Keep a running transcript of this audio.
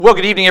Well,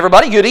 good evening,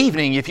 everybody. Good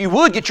evening. If you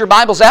would, get your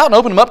Bibles out and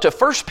open them up to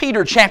 1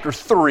 Peter chapter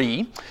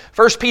 3.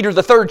 1 Peter,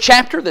 the third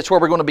chapter, that's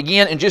where we're going to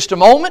begin in just a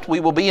moment. We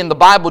will be in the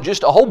Bible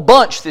just a whole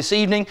bunch this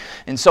evening,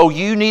 and so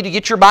you need to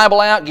get your Bible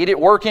out, get it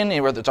working,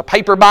 whether it's a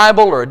paper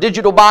Bible or a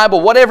digital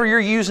Bible, whatever you're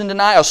using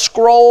tonight, a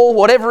scroll,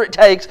 whatever it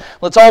takes.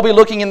 Let's all be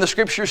looking in the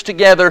Scriptures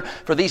together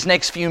for these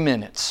next few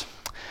minutes.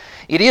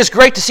 It is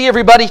great to see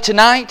everybody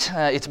tonight.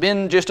 It's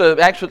been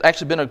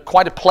actually been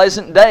quite a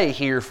pleasant day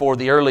here for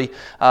the early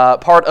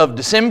part of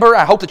December.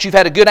 I hope that you've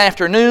had a good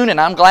afternoon, and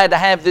I'm glad to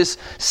have this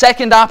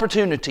second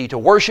opportunity to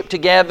worship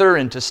together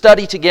and to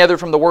study together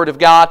from the Word of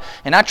God.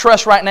 And I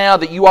trust right now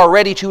that you are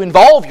ready to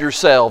involve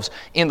yourselves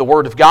in the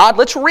Word of God.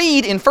 Let's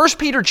read in 1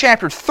 Peter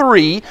chapter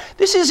 3.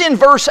 This is in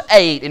verse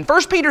 8. In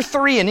 1 Peter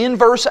 3 and in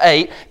verse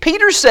 8,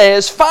 Peter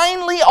says,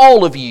 "Finally,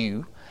 all of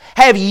you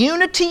have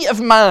unity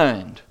of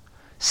mind,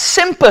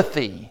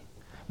 sympathy,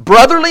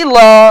 brotherly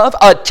love,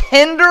 a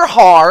tender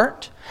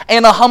heart,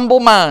 and a humble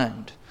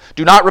mind.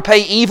 Do not repay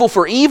evil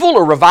for evil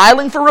or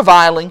reviling for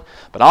reviling,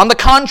 but on the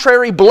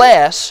contrary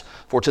bless,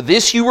 for to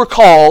this you were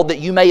called, that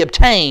you may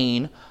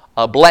obtain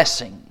a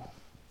blessing."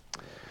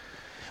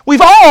 We've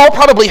all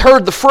probably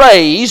heard the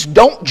phrase,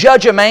 "Don't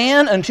judge a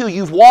man until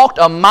you've walked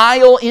a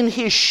mile in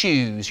his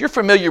shoes." You're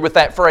familiar with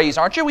that phrase,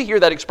 aren't you? We hear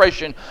that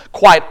expression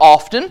quite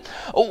often.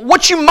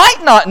 What you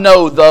might not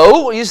know,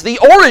 though, is the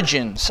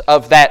origins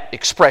of that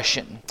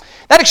expression.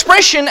 That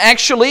expression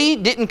actually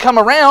didn't come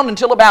around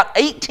until about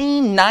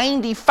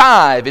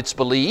 1895, it's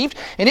believed,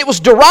 and it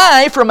was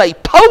derived from a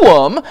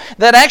poem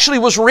that actually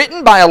was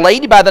written by a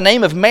lady by the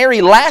name of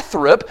Mary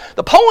Lathrop.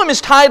 The poem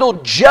is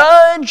titled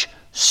 "Judge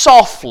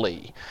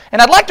Softly."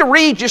 And I'd like to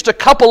read just a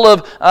couple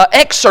of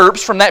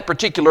excerpts from that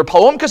particular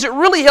poem because it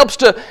really helps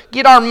to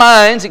get our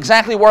minds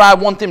exactly where I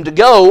want them to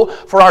go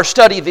for our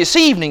study this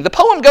evening. The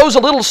poem goes a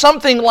little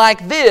something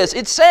like this.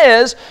 It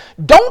says,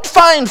 "Don't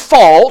find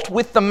fault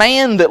with the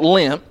man that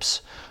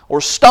limps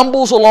or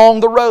stumbles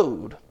along the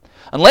road,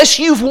 unless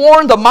you've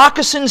worn the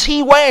moccasins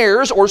he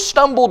wears or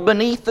stumbled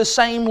beneath the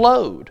same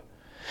load.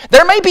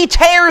 There may be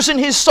tears in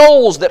his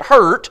soles that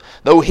hurt,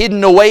 though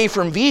hidden away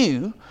from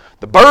view.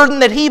 The burden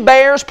that he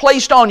bears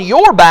placed on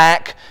your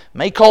back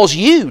may cause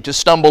you to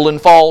stumble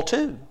and fall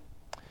too.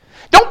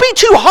 Don't be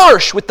too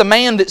harsh with the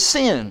man that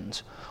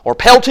sins, or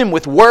pelt him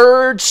with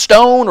word,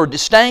 stone, or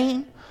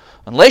disdain,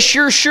 unless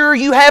you're sure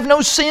you have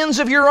no sins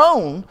of your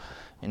own,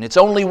 and it's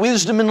only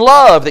wisdom and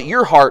love that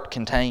your heart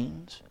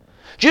contains.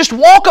 Just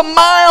walk a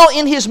mile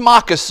in his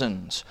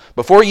moccasins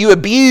before you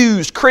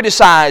abuse,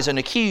 criticize, and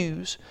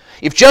accuse.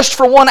 If just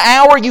for 1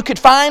 hour you could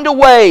find a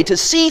way to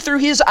see through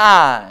his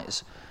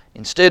eyes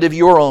instead of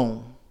your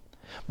own.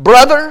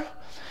 Brother,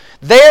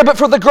 there but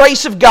for the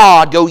grace of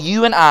God go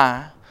you and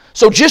I.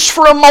 So just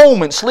for a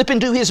moment slip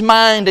into his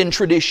mind and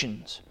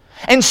traditions,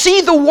 and see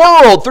the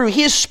world through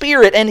his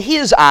spirit and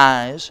his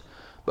eyes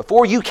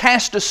before you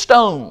cast a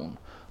stone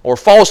or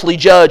falsely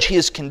judge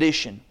his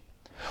condition.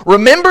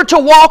 Remember to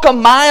walk a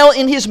mile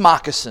in his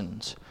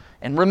moccasins,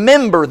 and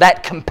remember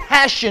that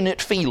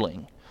compassionate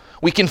feeling.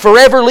 We can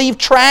forever leave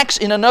tracks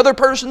in another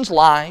person's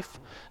life,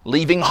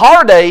 leaving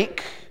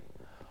heartache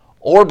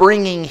or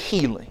bringing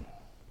healing."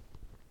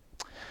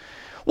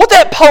 What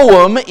that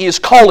poem is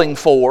calling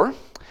for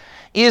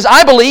is,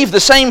 I believe, the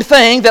same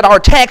thing that our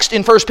text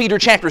in 1 Peter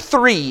chapter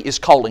 3 is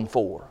calling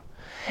for.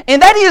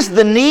 And that is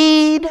the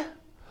need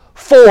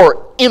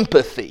for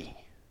empathy.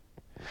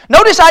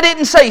 Notice I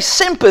didn't say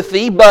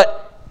sympathy,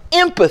 but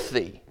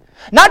empathy.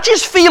 Not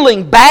just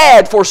feeling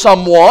bad for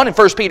someone in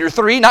 1 Peter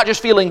 3, not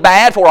just feeling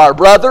bad for our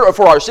brother or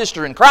for our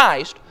sister in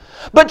Christ,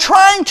 but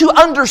trying to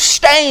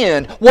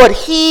understand what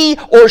he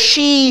or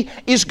she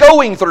is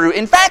going through.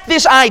 In fact,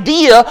 this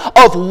idea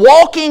of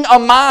walking a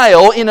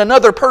mile in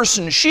another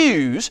person's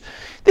shoes,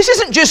 this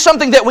isn't just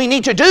something that we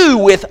need to do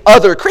with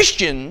other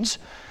Christians.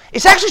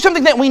 It's actually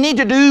something that we need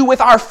to do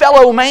with our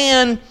fellow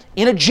man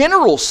in a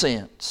general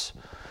sense.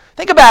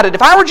 Think about it.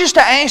 If I were just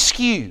to ask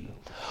you,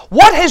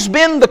 what has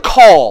been the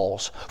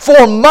cause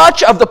for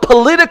much of the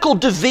political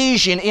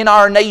division in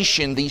our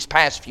nation these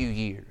past few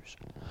years?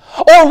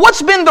 Or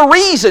what's been the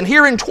reason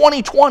here in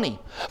 2020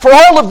 for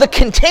all of the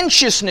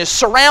contentiousness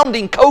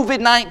surrounding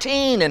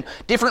COVID-19 and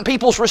different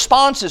people's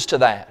responses to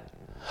that?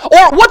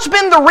 Or what's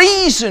been the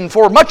reason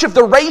for much of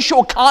the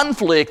racial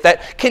conflict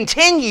that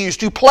continues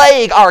to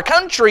plague our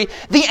country?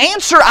 The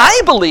answer, I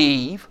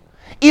believe,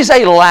 is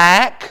a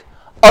lack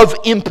of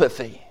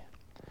empathy.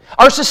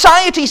 Our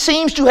society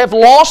seems to have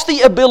lost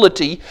the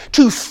ability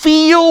to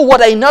feel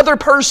what another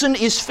person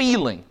is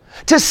feeling,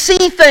 to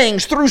see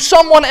things through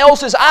someone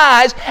else's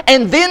eyes,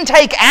 and then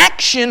take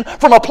action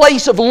from a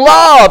place of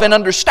love and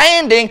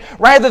understanding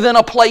rather than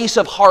a place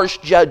of harsh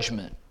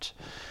judgment.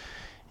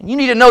 And you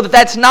need to know that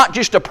that's not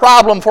just a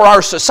problem for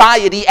our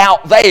society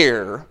out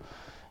there.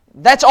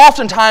 That's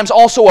oftentimes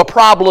also a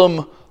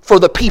problem for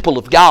the people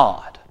of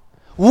God.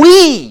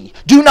 We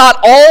do not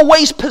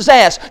always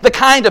possess the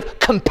kind of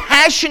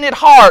compassionate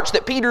hearts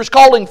that Peter's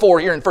calling for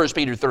here in 1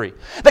 Peter 3.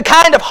 The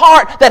kind of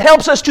heart that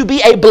helps us to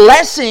be a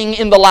blessing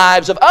in the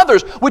lives of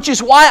others, which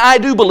is why I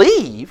do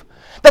believe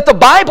that the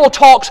Bible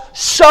talks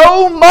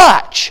so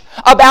much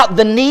about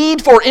the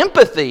need for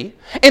empathy,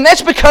 and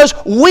that's because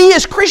we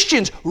as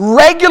Christians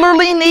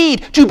regularly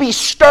need to be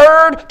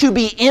stirred to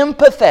be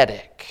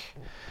empathetic.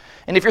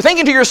 And if you're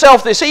thinking to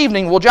yourself this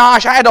evening, well,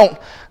 Josh, I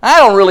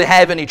don't really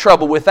have any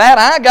trouble with that.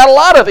 I got a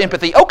lot of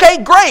empathy.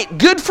 Okay, great,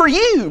 good for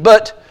you,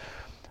 but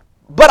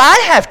I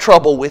have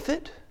trouble with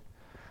it.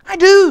 I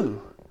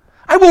do.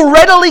 I will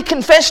readily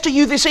confess to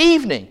you this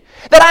evening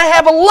that I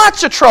have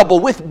lots of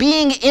trouble with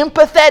being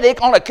empathetic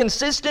on a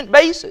consistent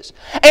basis.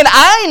 And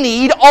I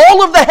need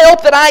all of the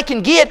help that I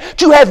can get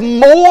to have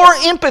more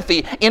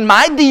empathy in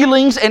my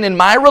dealings and in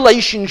my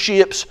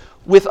relationships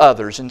with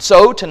others. And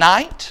so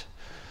tonight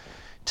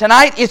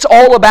it's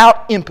all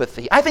about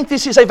empathy. I think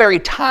this is a very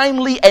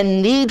timely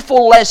and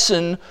needful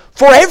lesson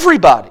for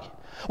everybody.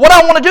 What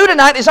I want to do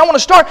tonight is I want to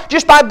start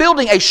just by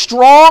building a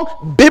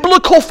strong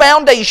biblical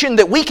foundation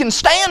that we can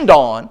stand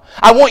on.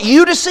 I want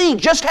you to see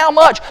just how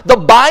much the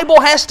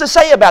Bible has to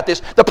say about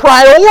this, the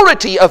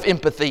priority of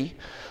empathy,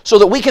 so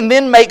that we can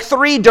then make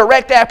 3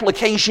 direct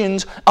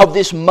applications of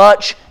this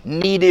much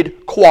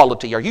needed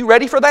quality. Are you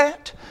ready for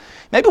that?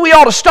 Maybe we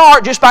ought to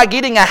start just by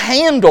getting a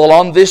handle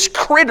on this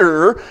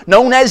critter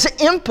known as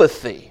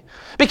empathy.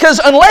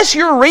 Because unless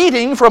you're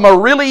reading from a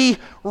really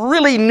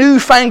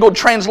newfangled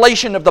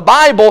translation of the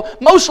Bible,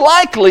 most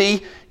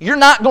likely you're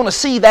not going to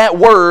see that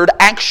word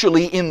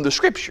actually in the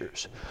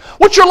Scriptures.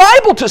 What you're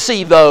liable to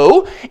see,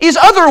 though, is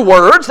other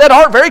words that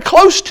are very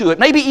close to it,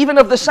 maybe even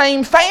of the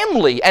same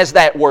family as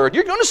that word.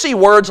 You're going to see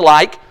words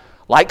like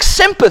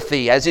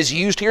sympathy, as is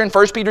used here in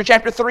 1 Peter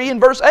chapter 3 and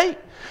verse 8.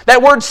 That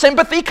word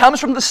sympathy comes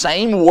from the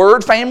same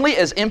word family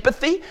as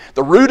empathy.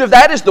 The root of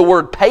that is the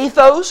word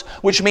pathos,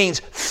 which means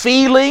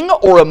feeling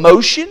or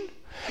emotion.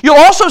 You'll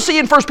also see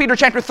in 1 Peter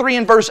chapter 3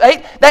 and verse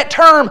 8 that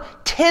term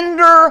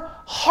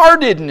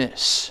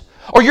tender-heartedness.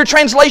 Or your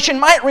translation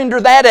might render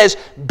that as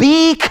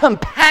be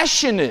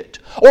compassionate.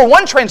 Or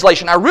one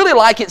translation I really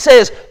like, it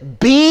says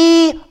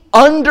be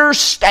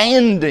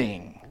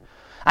understanding.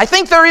 I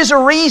think there is a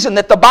reason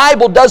that the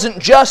Bible doesn't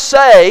just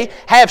say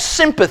have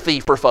sympathy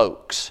for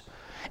folks.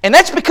 And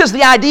that's because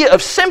the idea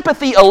of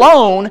sympathy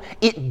alone,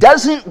 it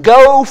doesn't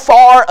go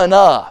far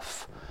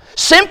enough.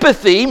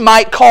 Sympathy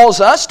might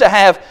cause us to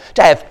have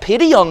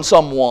pity on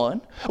someone.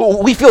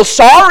 We feel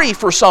sorry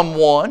for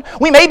someone.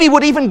 We maybe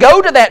would even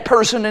go to that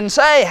person and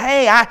say,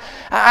 hey,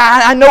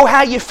 I know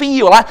how you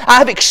feel.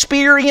 I've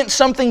experienced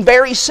something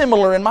very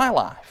similar in my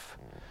life.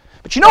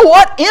 But you know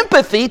what?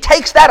 Empathy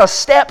takes that a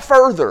step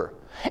further.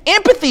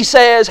 Empathy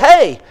says,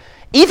 hey,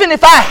 even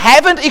if I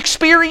haven't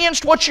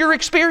experienced what you're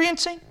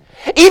experiencing,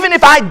 even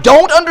if I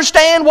don't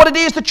understand what it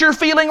is that you're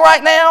feeling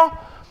right now,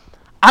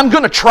 I'm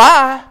going to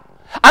try.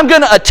 I'm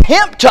going to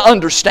attempt to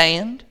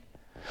understand.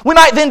 We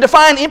might then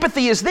define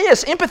empathy as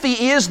this.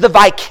 Empathy is the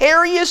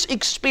vicarious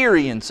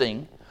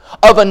experiencing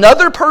of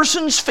another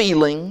person's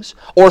feelings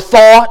or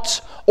thoughts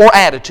or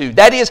attitude.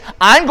 That is,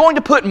 I'm going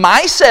to put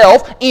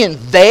myself in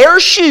their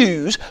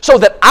shoes so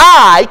that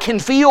I can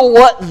feel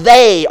what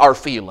they are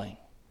feeling.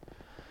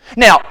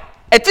 Now,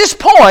 at this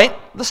point,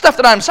 the stuff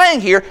that I'm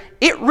saying here,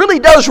 it really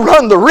does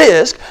run the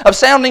risk of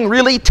sounding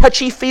really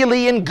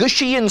touchy-feely and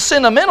gushy and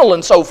sentimental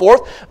and so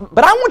forth.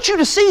 But I want you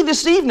to see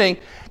this evening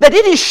that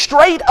it is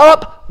straight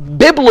up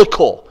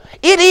biblical.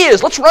 It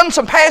is. Let's run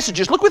some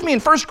passages. Look with me in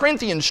 1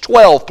 Corinthians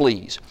 12,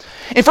 please.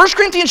 In 1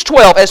 Corinthians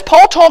 12, as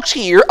Paul talks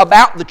here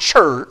about the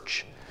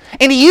church,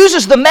 and he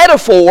uses the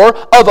metaphor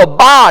of a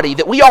body,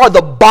 that we are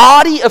the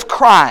body of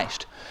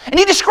Christ. And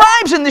he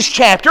describes in this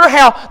chapter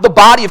how the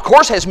body, of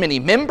course, has many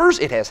members.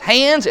 It has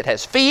hands, it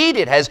has feet,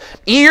 it has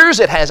ears,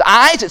 it has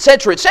eyes,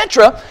 etc.,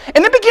 etc.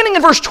 And then beginning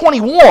in verse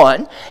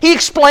 21, he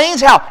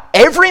explains how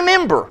every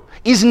member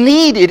is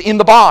needed in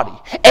the body.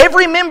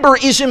 Every member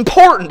is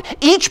important.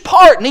 Each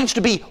part needs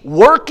to be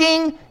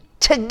working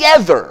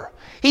together.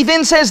 He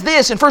then says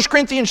this in 1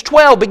 Corinthians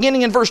 12,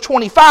 beginning in verse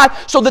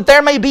 25, so that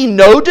there may be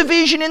no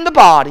division in the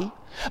body,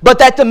 but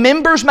that the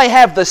members may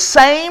have the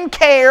same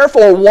care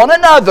for one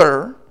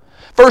another.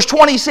 Verse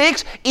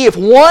 26, if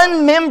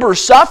one member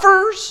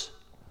suffers,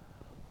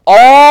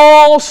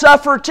 all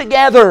suffer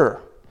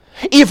together.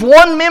 If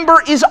one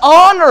member is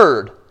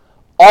honored,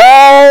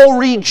 all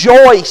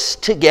rejoice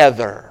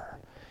together.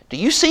 Do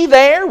you see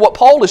there what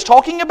Paul is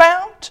talking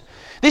about?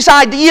 This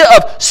idea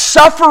of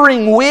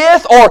suffering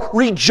with or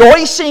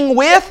rejoicing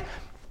with,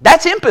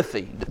 that's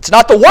empathy. It's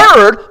not the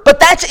word, but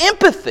that's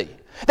empathy.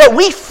 That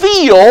we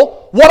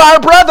feel what our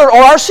brother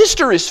or our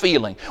sister is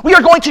feeling. We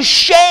are going to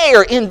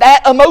share in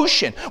that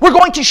emotion. We're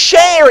going to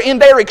share in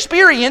their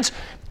experience,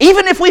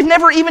 even if we've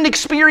never even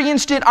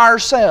experienced it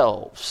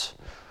ourselves.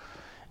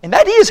 And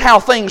that is how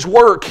things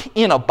work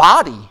in a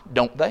body,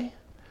 don't they?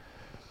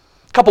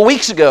 A couple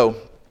weeks ago,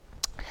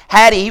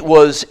 Hattie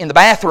was in the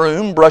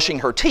bathroom brushing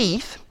her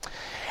teeth,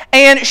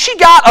 and she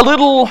got a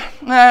little,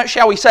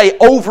 shall we say,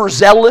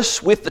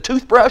 overzealous with the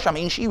toothbrush. I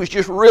mean, she was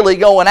just really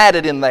going at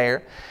it in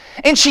there.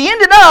 And she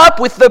ended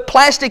up, with the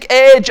plastic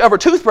edge of her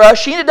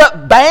toothbrush, she ended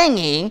up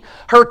banging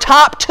her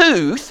top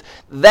tooth,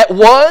 that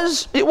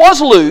was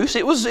loose.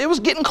 It was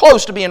getting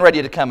close to being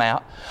ready to come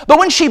out. But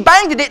when she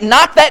banged it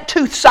knocked that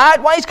tooth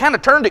sideways, kind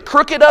of turned it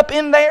crooked up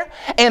in there,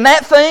 and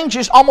that thing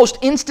just almost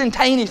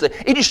instantaneously,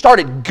 it just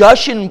started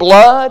gushing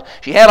blood.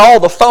 She had all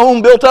the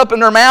foam built up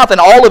in her mouth,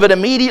 and all of it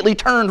immediately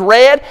turned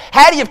red.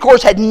 Hattie, of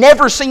course, had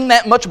never seen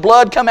that much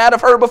blood come out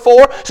of her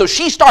before, so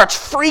she starts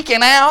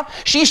freaking out.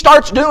 She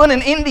starts doing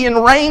an Indian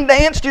rain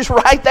dance just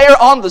right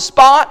there on the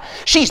spot.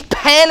 She's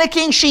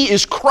panicking. She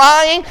is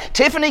crying.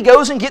 Tiffany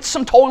goes and gets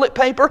some toilet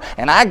paper,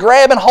 and I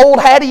grab and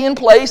hold Hattie in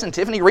place, and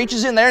Tiffany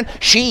reaches in there and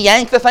she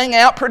yanked the thing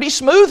out pretty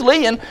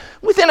smoothly, and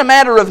within a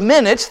matter of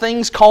minutes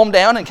things calmed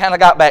down and kind of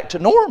got back to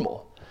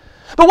normal.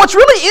 But what's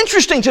really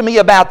interesting to me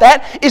about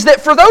that is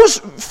that for those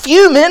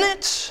few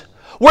minutes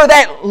where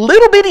that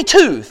little bitty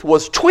tooth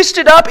was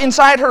twisted up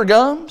inside her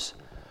gums,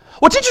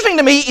 what's interesting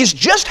to me is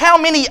just how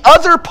many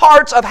other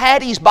parts of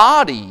Hattie's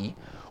body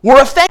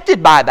were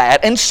affected by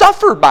that and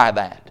suffered by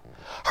that.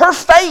 Her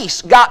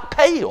face got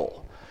pale.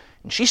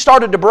 And she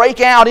started to break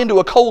out into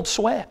a cold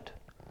sweat.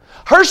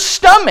 Her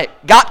stomach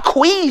got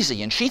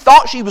queasy and she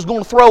thought she was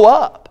going to throw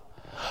up.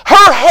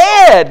 Her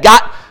head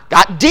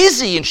got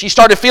dizzy and she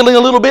started feeling a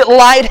little bit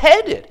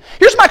lightheaded.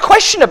 Here's my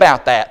question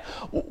about that.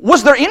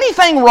 Was there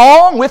anything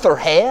wrong with her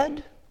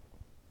head?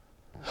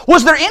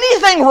 Was there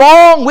anything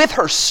wrong with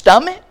her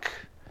stomach?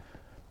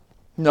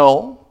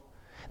 No.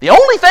 The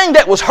only thing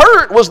that was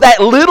hurt was that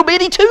little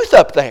bitty tooth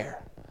up there.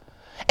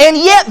 And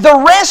yet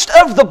the rest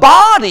of the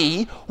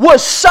body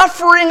was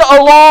suffering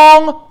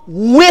along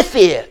with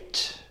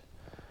it.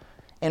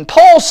 And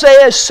Paul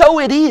says, so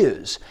it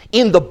is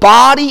in the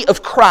body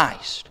of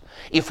Christ.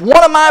 If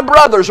one of my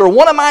brothers or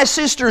one of my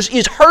sisters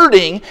is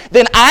hurting,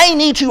 then I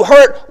need to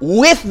hurt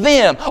with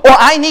them, or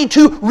I need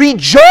to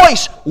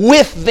rejoice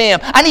with them.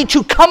 I need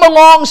to come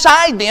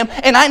alongside them,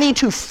 and I need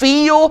to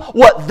feel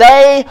what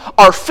they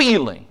are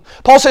feeling.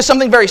 Paul says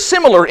something very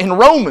similar in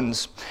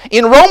Romans.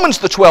 In Romans,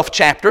 the 12th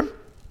chapter,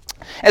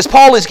 as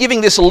Paul is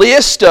giving this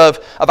list of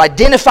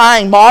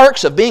identifying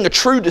marks of being a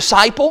true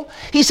disciple,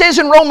 he says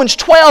in Romans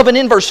 12 and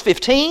in verse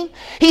 15,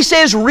 he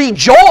says,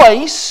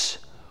 rejoice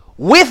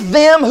with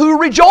them who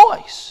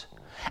rejoice,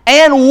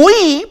 and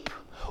weep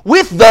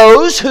with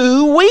those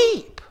who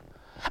weep.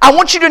 I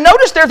want you to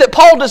notice there that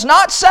Paul does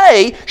not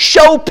say,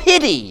 show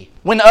pity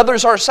when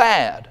others are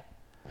sad.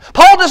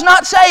 Paul does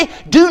not say,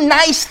 do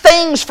nice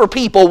things for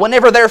people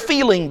whenever they're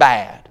feeling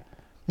bad.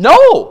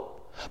 No.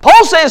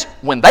 Paul says,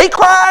 when they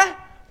cry,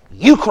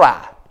 you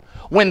cry.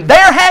 When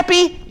they're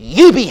happy,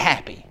 you be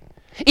happy.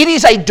 It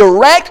is a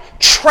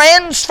direct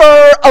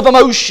transfer of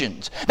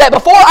emotions. That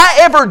before I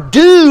ever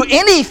do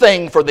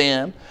anything for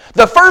them,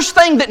 the first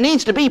thing that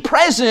needs to be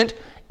present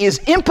is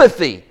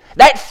empathy.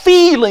 That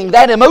feeling,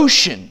 that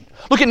emotion.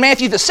 Look at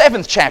Matthew the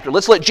 7th chapter.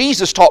 Let's let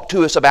Jesus talk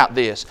to us about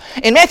this.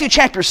 In Matthew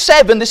chapter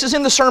 7, this is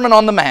in the Sermon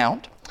on the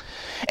Mount.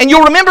 And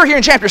you'll remember here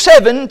in chapter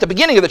 7, at the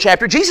beginning of the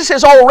chapter, Jesus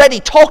has already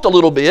talked a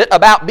little bit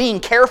about being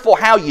careful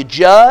how you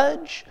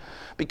judge.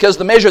 Because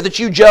the measure that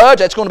you judge,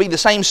 that's going to be the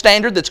same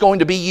standard that's going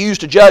to be used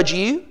to judge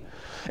you.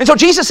 And so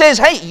Jesus says,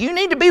 hey, you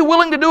need to be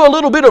willing to do a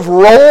little bit of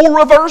role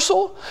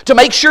reversal to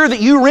make sure that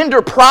you render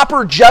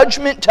proper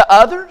judgment to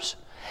others.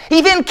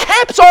 He then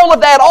caps all of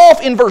that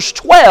off in verse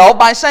 12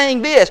 by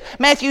saying this,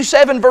 Matthew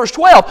 7 verse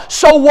 12,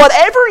 so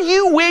whatever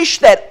you wish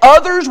that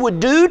others would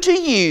do to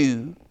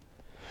you,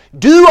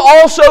 do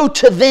also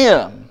to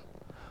them,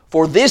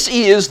 for this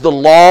is the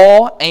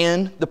law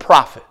and the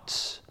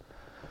prophets.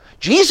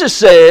 Jesus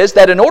says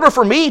that in order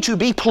for me to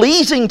be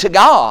pleasing to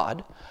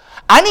God,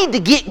 I need to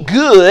get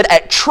good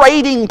at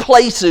trading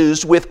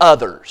places with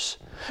others.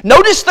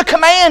 Notice the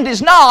command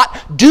is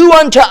not, do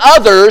unto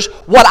others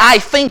what I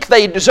think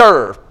they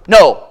deserve.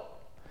 No,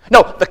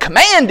 the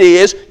command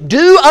is,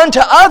 do unto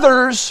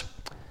others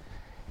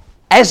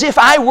as if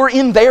I were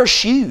in their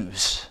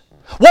shoes.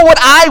 What would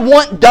I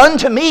want done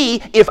to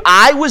me if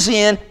I was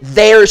in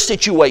their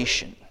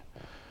situation?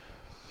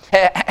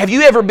 Have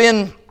you ever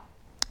been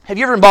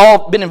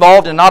involved in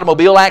an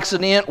automobile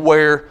accident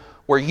where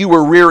you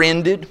were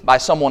rear-ended by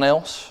someone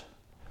else?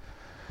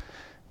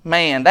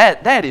 Man,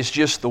 that is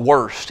just the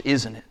worst,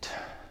 isn't it?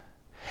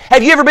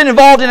 Have you ever been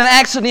involved in an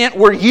accident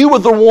where you were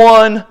the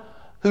one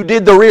who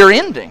did the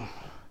rear-ending?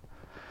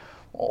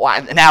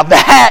 Now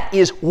that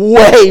is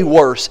way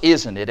worse,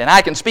 isn't it? And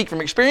I can speak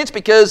from experience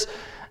because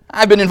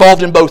I've been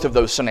involved in both of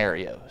those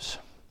scenarios.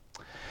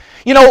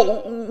 You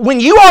know, when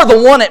you are the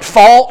one at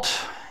fault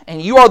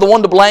and you are the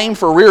one to blame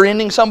for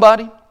rear-ending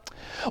somebody,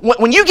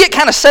 when you get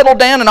kind of settled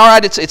down and all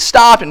right, it's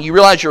stopped and you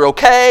realize you're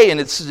okay and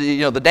it's,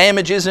 the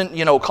damage isn't,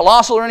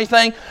 colossal or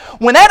anything,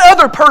 when that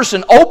other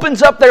person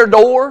opens up their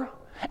door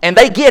and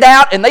they get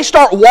out and they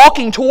start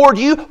walking toward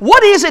you,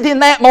 what is it in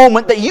that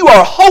moment that you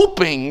are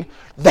hoping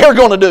they're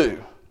going to do?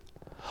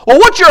 Well,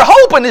 what you're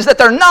hoping is that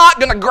they're not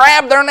going to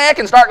grab their neck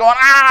and start going,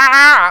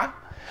 ah.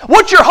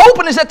 What you're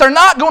hoping is that they're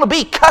not going to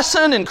be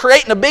cussing and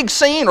creating a big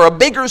scene or a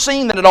bigger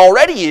scene than it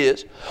already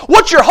is.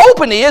 What you're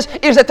hoping is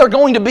that they're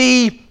going to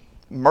be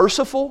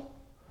merciful,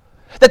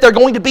 that they're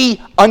going to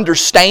be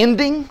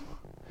understanding.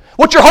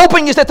 What you're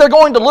hoping is that they're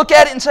going to look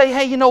at it and say,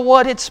 hey, you know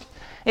what, it's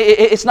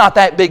It's not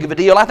that big of a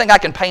deal. I think I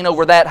can paint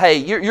over that. Hey,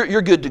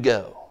 you're good to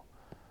go.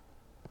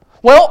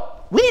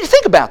 Well, we need to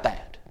think about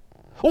that.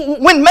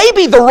 When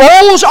maybe the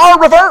roles are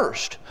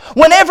reversed.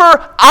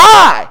 Whenever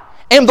I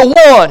am the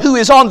one who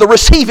is on the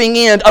receiving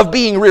end of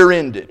being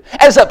rear-ended.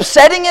 As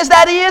upsetting as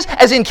that is,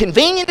 as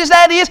inconvenient as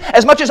that is,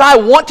 as much as I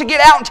want to get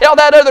out and tell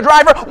that other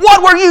driver,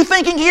 what were you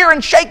thinking here,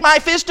 and shake my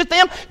fist at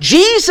them,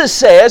 Jesus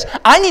says,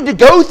 I need to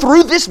go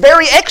through this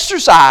very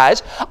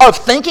exercise of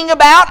thinking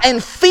about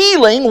and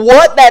feeling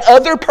what that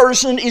other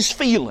person is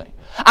feeling.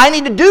 I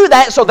need to do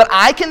that so that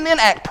I can then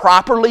act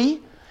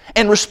properly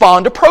and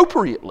respond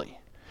appropriately.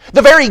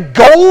 The very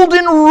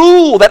golden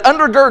rule that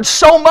undergirds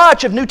so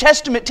much of New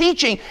Testament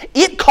teaching,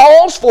 it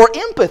calls for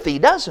empathy,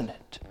 doesn't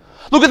it?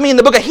 Look with me in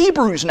the book of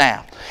Hebrews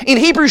now. In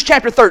Hebrews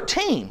chapter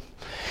 13.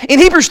 In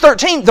Hebrews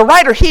 13, the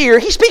writer here,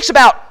 he speaks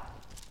about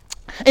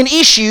an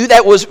issue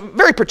that was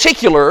very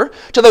particular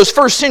to those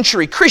first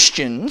century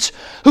Christians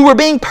who were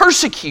being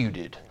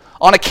persecuted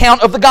on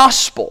account of the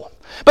gospel.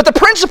 But the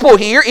principle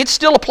here, it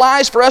still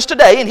applies for us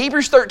today. In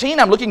Hebrews 13,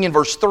 I'm looking in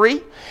verse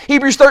 3.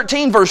 Hebrews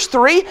 13, verse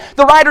 3,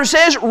 the writer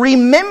says,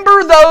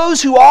 remember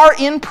those who are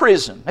in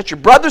prison. That's your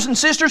brothers and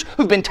sisters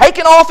who've been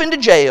taken off into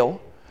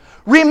jail.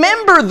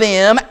 Remember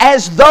them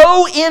as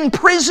though in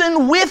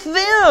prison with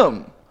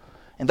them.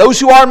 And those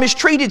who are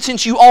mistreated,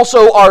 since you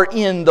also are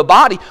in the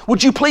body.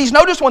 Would you please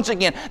notice once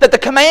again that the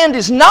command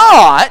is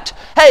not,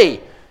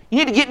 hey, you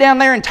need to get down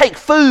there and take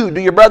food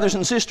to your brothers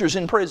and sisters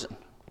in prison.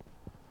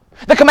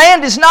 The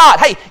command is not,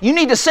 hey, you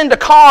need to send a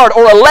card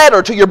or a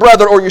letter to your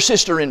brother or your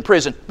sister in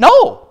prison.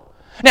 No.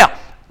 Now,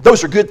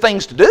 those are good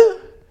things to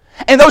do.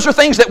 And those are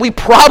things that we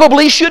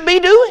probably should be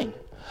doing.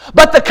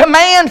 But the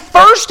command,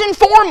 first and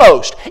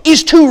foremost,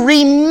 is to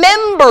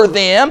remember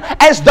them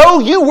as though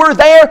you were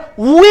there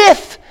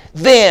with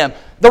them.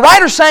 The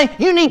writer's saying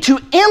you need to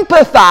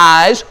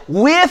empathize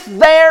with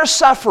their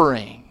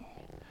suffering.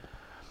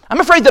 I'm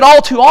afraid that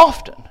all too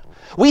often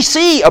we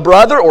see a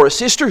brother or a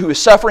sister who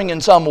is suffering in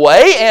some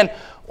way, and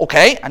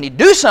okay, I need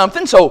to do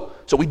something, so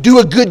we do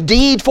a good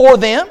deed for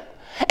them.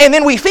 And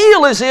then we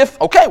feel as if,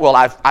 okay, well,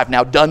 I've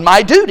now done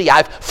my duty.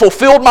 I've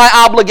fulfilled my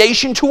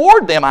obligation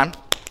toward them.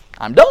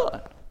 I'm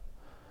done.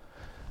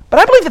 But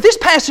I believe that this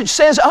passage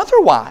says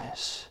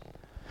otherwise.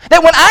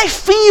 That when I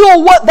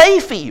feel what they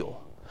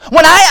feel,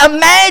 when I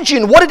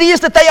imagine what it is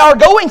that they are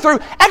going through,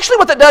 actually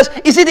what that does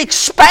is it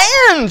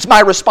expands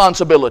my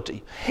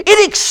responsibility.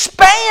 It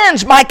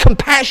expands my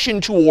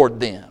compassion toward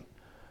them.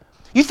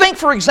 You think,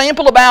 for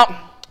example, about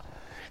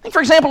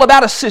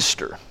a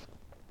sister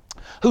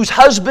whose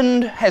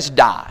husband has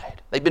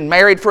died. They've been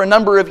married for a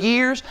number of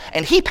years,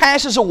 and he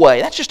passes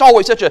away. That's just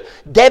always such a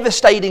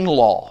devastating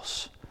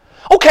loss.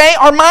 Okay,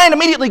 our mind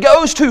immediately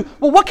goes to,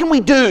 well, what can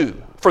we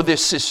do for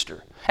this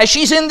sister? As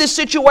she's in this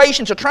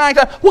situation, so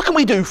what can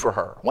we do for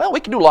her? Well, we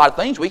can do a lot of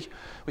things. We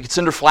could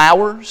send her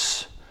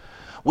flowers.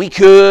 We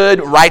could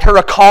write her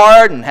a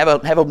card and have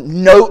a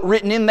note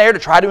written in there to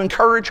try to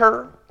encourage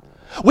her.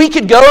 We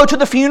could go to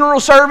the funeral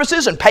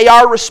services and pay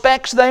our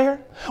respects there.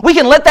 We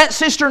can let that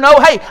sister know,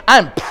 hey,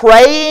 I'm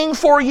praying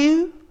for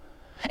you.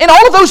 And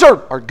all of those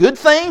are good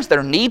things.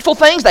 They're needful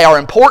things. They are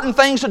important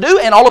things to do.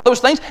 And all of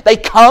those things, they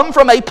come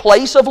from a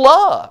place of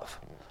love.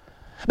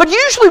 But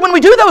usually when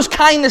we do those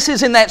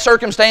kindnesses in that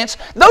circumstance,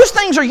 those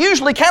things are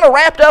usually kind of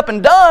wrapped up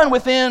and done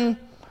within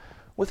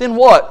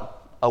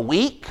what? A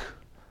week?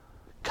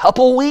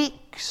 Couple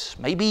weeks?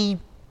 Maybe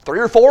 3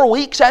 or 4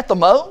 weeks at the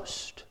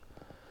most?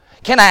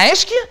 Can I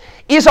ask you,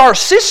 is our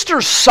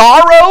sister's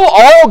sorrow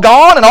all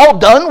gone and all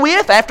done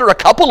with after a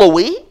couple of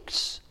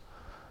weeks?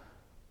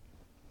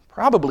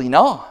 Probably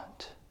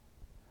not.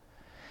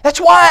 That's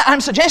why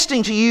I'm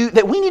suggesting to you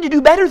that we need to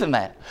do better than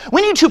that.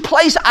 We need to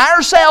place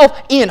ourselves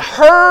in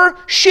her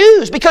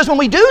shoes, because when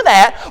we do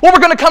that, what we're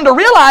going to come to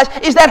realize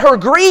is that her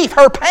grief,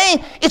 her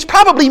pain, it's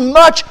probably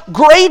much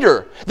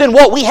greater than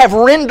what we have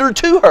rendered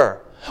to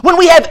her. When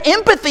we have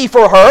empathy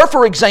for her,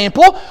 for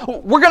example,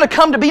 we're going to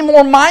come to be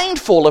more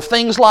mindful of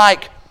things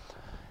like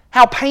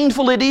how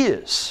painful it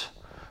is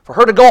for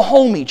her to go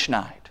home each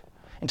night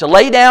and to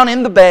lay down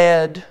in the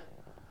bed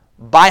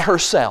by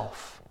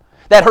herself.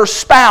 That her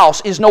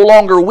spouse is no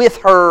longer with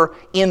her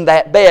in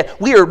that bed.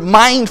 We are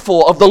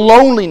mindful of the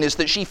loneliness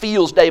that she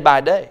feels day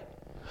by day.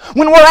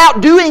 When we're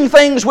out doing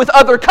things with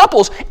other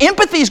couples,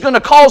 empathy is going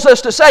to cause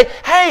us to say,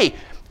 hey,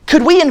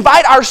 could we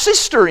invite our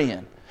sister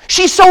in?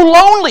 She's so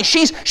lonely.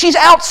 She's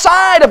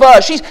outside of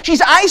us.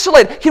 She's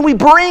isolated. Can we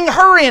bring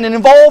her in and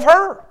involve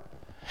her?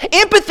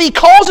 Empathy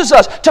causes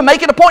us to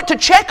make it a point to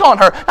check on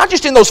her, not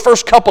just in those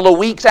first couple of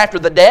weeks after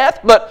the death,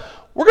 but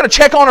we're going to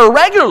check on her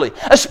regularly,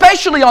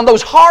 especially on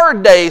those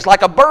hard days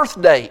like a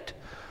birth date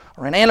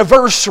or an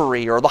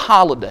anniversary or the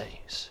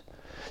holidays.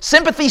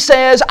 Sympathy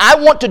says, I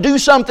want to do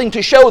something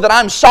to show that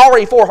I'm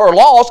sorry for her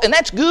loss, and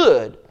that's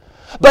good.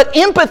 But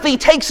empathy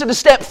takes it a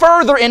step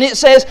further, and it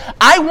says,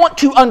 I want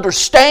to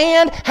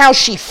understand how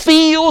she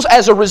feels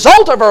as a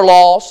result of her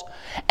loss,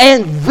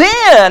 and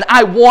then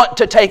I want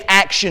to take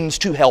actions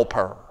to help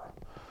her.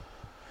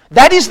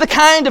 That is the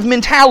kind of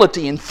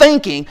mentality and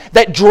thinking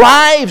that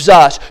drives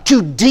us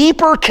to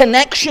deeper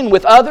connection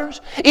with others.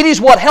 It is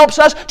what helps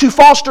us to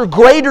foster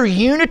greater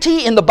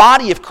unity in the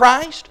body of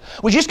Christ.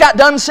 We just got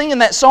done singing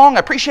that song. I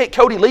appreciate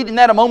Cody leading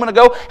that a moment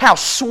ago. How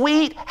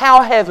sweet,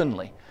 how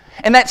heavenly.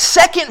 And that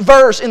second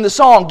verse in the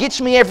song gets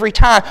me every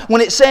time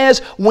when it says,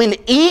 when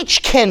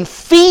each can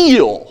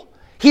feel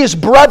his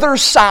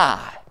brother's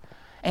sigh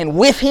and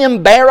with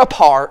him bear a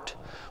part,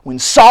 when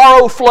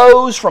sorrow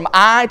flows from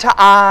eye to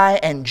eye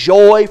and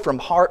joy from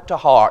heart to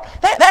heart.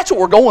 That's what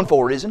we're going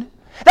for, isn't it?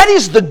 That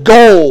is the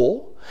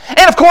goal.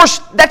 And of course,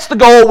 that's the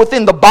goal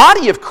within the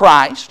body of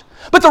Christ.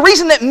 But the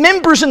reason that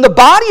members in the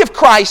body of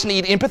Christ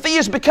need empathy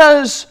is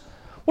because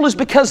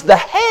the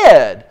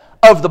head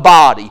of the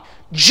body,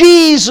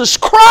 Jesus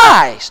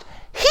Christ,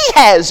 He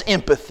has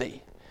empathy.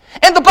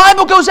 And the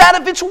Bible goes out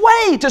of its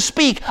way to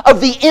speak of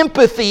the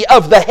empathy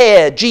of the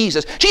head,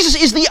 Jesus. Jesus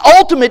is the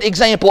ultimate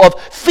example of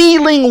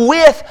feeling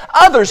with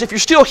others. If you're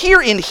still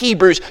here in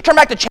Hebrews, turn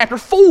back to chapter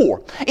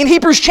 4. In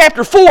Hebrews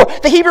chapter 4,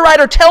 the Hebrew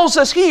writer tells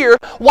us here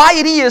why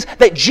it is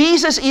that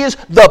Jesus is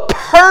the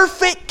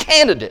perfect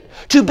candidate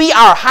to be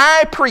our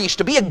high priest,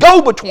 to be a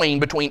go-between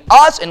between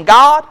us and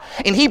God.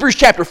 In Hebrews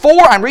chapter 4,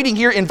 I'm reading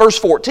here in verse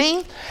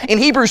 14. In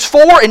Hebrews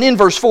 4 and in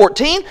verse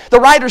 14, the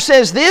writer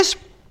says this.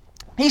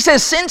 He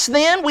says, since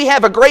then we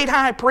have a great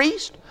high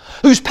priest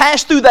who's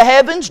passed through the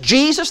heavens,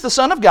 Jesus, the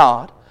Son of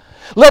God.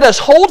 Let us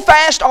hold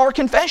fast our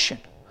confession.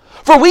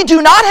 For we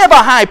do not have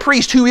a high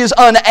priest who is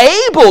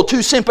unable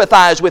to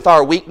sympathize with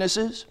our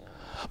weaknesses,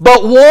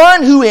 but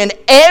one who in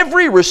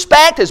every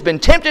respect has been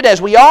tempted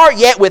as we are,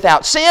 yet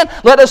without sin.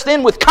 Let us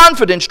then with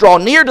confidence draw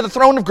near to the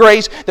throne of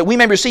grace, that we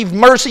may receive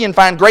mercy and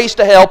find grace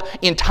to help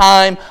in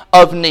time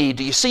of need.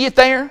 Do you see it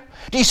there?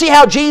 Do you see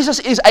how Jesus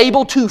is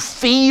able to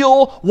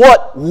feel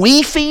what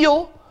we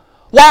feel?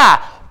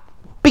 Why?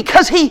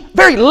 Because He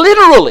very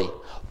literally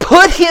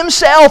put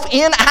Himself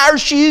in our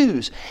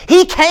shoes.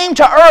 He came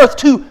to earth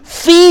to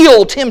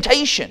feel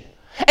temptation.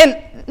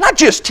 And not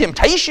just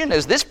temptation,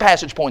 as this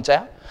passage points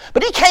out,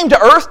 but He came to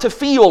earth to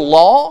feel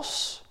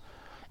loss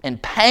and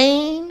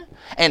pain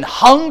and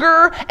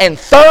hunger and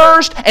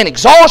thirst and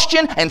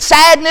exhaustion and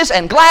sadness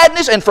and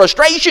gladness and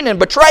frustration and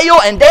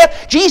betrayal and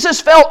death. Jesus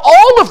felt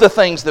all of the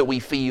things that we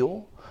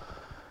feel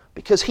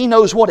because He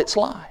knows what it's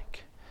like.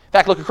 In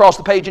fact, look across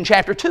the page in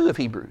chapter 2 of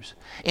Hebrews.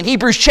 In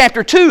Hebrews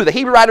chapter 2, the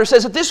Hebrew writer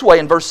says it this way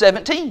in verse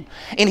 17.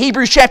 In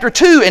Hebrews chapter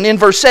 2 and in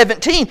verse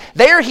 17,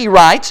 there he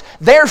writes,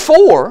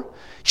 therefore,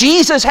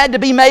 Jesus had to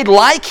be made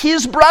like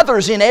His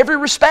brothers in every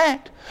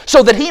respect,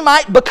 so that He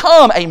might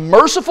become a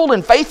merciful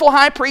and faithful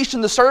high priest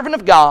and the servant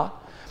of God,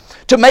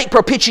 to make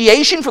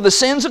propitiation for the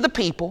sins of the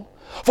people.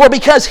 For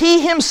because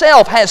He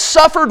Himself has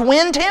suffered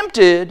when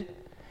tempted,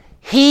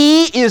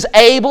 He is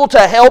able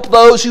to help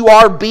those who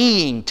are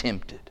being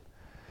tempted.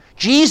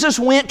 Jesus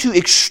went to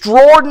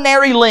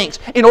extraordinary lengths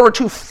in order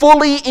to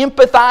fully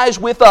empathize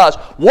with us.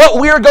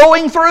 What we're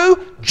going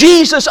through,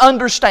 Jesus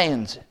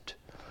understands it.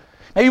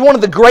 Maybe one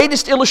of the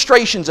greatest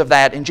illustrations of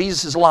that in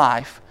Jesus'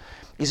 life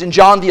is in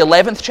John the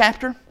 11th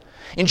chapter.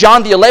 In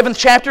John the 11th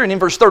chapter and in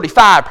verse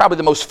 35, probably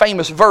the most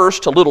famous verse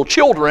to little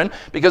children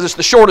because it's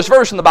the shortest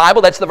verse in the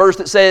Bible. That's the verse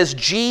that says,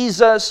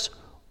 Jesus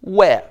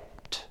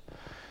wept.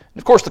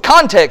 And of course, the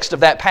context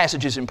of that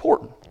passage is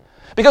important.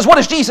 Because what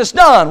has Jesus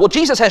done? Well,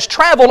 Jesus has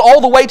traveled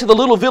all the way to the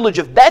little village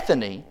of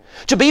Bethany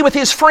to be with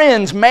His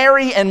friends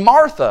Mary and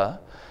Martha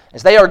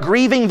as they are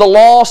grieving the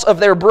loss of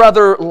their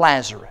brother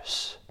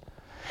Lazarus.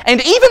 And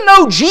even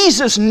though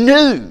Jesus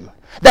knew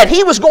that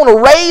He was going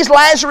to raise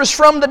Lazarus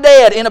from the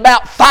dead in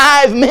about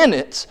 5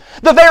 minutes,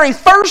 the very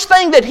first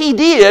thing that He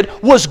did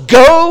was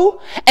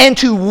go and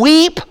to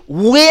weep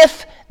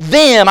with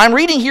them. I'm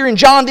reading here in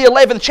John the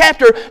 11th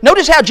chapter.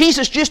 Notice how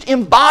Jesus just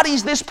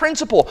embodies this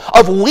principle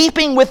of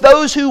weeping with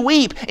those who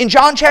weep. In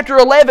John chapter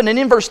 11 and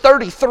in verse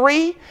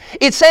 33,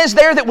 it says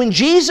there that when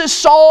Jesus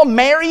saw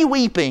Mary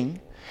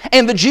weeping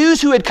and the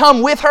Jews who had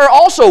come with her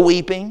also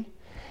weeping,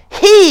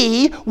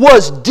 He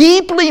was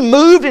deeply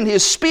moved in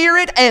His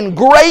spirit and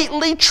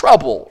greatly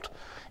troubled.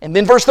 And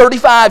then verse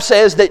 35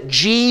 says that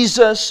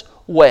Jesus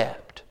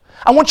wept.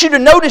 I want you to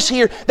notice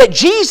here that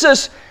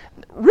Jesus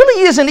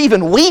really isn't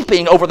even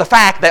weeping over the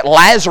fact that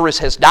Lazarus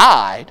has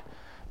died.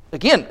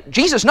 Again,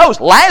 Jesus knows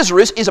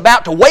Lazarus is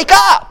about to wake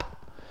up.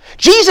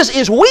 Jesus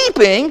is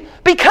weeping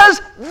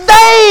because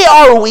they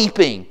are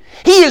weeping.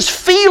 He is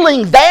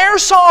feeling their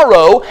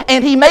sorrow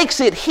and He makes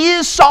it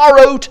His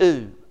sorrow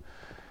too.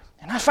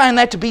 And I find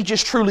that to be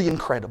just truly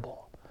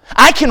incredible.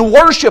 I can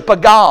worship a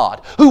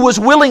God who was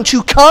willing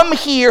to come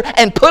here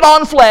and put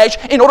on flesh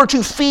in order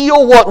to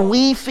feel what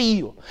we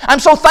feel. I'm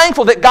so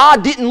thankful that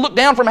God didn't look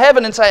down from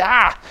heaven and say,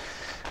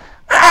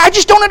 I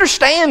just don't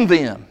understand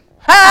them.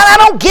 I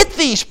don't get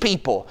these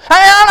people.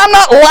 I'm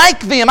not like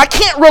them. I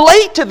can't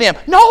relate to them.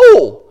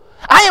 No.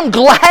 I am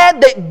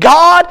glad that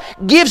God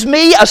gives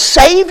me a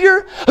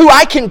Savior who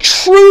I can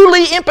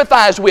truly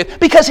empathize with.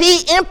 Because He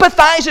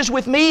empathizes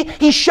with me,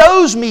 He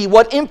shows me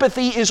what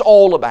empathy is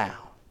all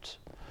about.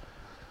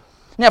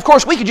 Now, of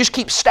course, we could just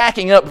keep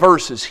stacking up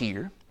verses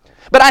here.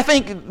 But I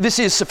think this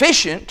is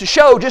sufficient to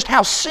show just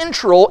how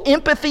central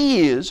empathy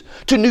is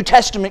to New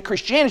Testament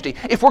Christianity.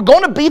 If we're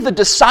going to be the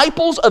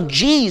disciples of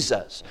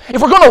Jesus,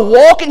 if we're going to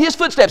walk in His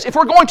footsteps, if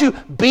we're going to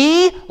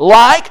be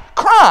like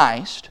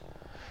Christ,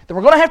 then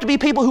we're going to have to be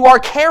people who are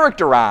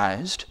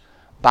characterized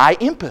by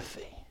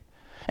empathy.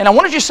 And I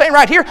want to just say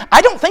right here,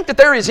 I don't think that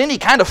there is any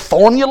kind of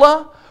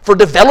formula for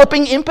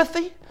developing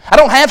empathy. I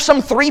don't have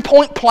some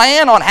 3-point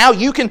plan on how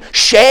you can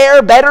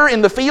share better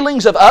in the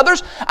feelings of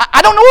others.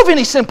 I don't know of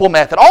any simple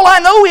method. All I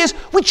know is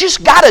we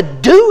just got to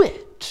do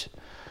it.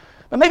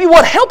 But maybe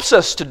what helps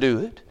us to do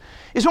it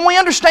is when we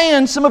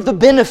understand some of the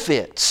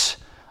benefits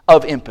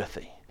of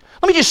empathy.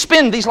 Let me just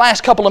spend these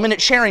last couple of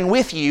minutes sharing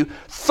with you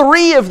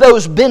 3 of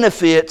those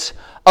benefits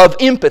of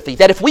empathy.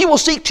 That if we will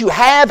seek to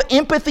have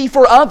empathy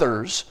for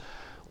others,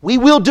 we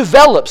will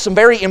develop some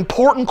very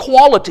important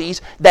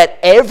qualities that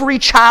every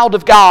child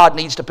of God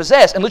needs to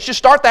possess. And let's just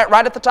start that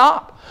right at the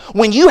top.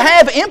 When you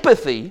have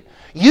empathy,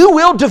 you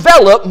will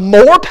develop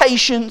more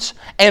patience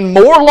and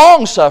more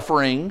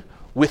long-suffering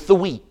with the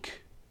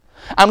weak.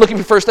 I'm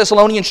looking for 1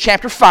 Thessalonians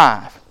chapter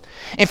 5.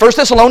 In 1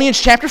 Thessalonians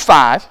chapter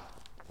 5,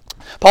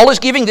 Paul is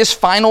giving this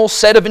final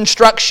set of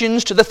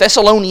instructions to the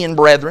Thessalonian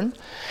brethren.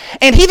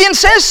 And he then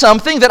says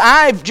something that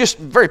I've just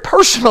very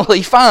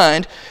personally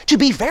find to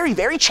be very,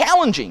 very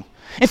challenging.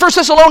 In 1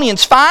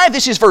 Thessalonians 5,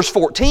 this is verse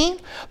 14,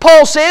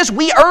 Paul says,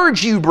 "We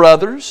urge you,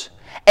 brothers,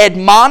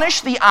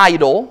 admonish the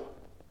idle,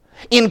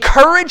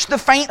 encourage the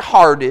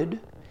faint-hearted,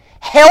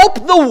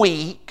 help the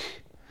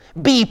weak,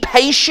 be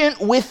patient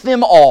with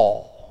them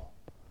all."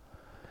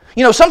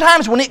 You know,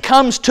 sometimes when it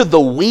comes to the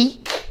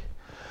weak,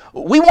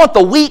 we want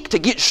the weak to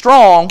get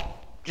strong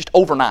just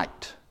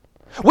overnight.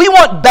 We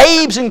want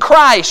babes in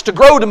Christ to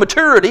grow to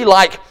maturity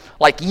like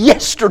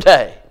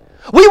yesterday.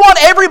 We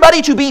want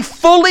everybody to be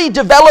fully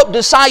developed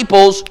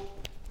disciples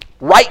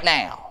right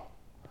now.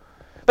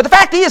 But the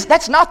fact is,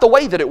 that's not the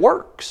way that it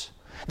works.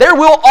 There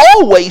will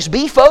always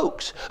be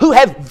folks who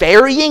have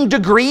varying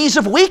degrees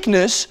of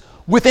weakness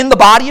within the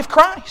body of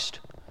Christ.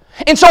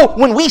 And so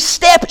when we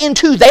step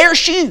into their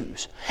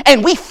shoes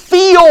and we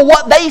feel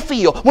what they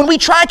feel, when we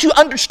try to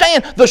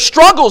understand the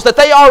struggles that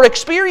they are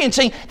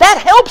experiencing, that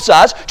helps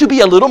us to be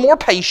a little more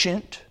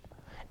patient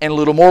and a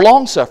little more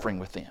long-suffering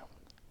with them.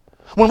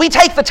 When we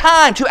take the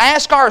time to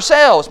ask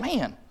ourselves,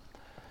 man,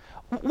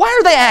 why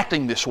are they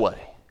acting this way?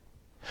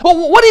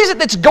 Well, what is it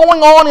that's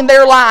going on in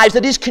their lives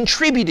that is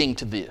contributing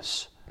to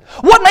this?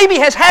 What maybe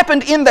has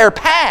happened in their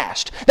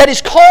past that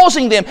is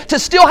causing them to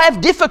still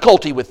have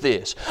difficulty with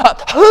this?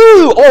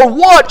 Who or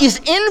what is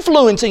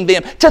influencing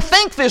them to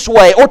think this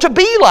way or to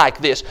be like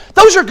this?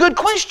 Those are good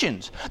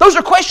questions. Those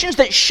are questions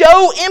that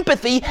show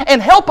empathy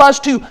and help us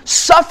to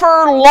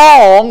suffer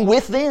long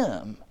with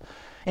them.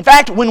 In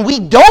fact, when we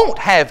don't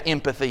have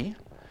empathy,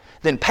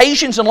 then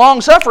patience and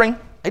long-suffering,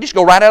 they just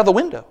go right out of the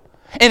window.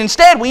 And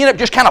instead, we end up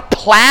just kind of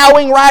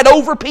plowing right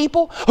over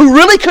people who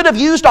really could have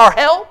used our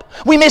help.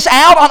 We miss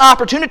out on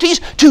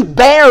opportunities to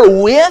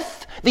bear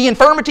with the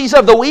infirmities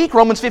of the weak,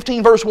 Romans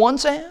 15 verse 1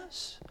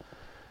 says.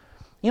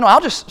 You know,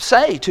 I'll just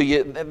say to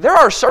you, there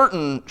are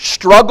certain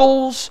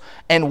struggles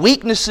and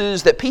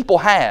weaknesses that people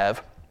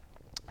have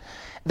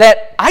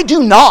that I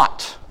do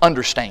not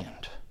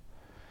understand.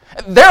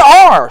 There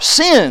are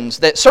sins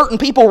that certain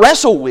people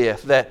wrestle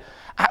with that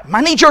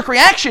my knee-jerk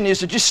reaction is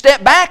to just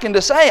step back and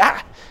to say,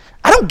 I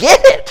don't get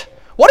it.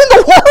 What in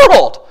the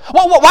world?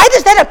 Why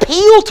does that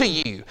appeal to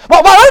you?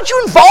 Why don't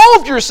you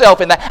involve yourself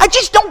in that? I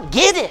just don't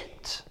get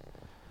it.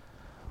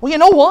 Well, you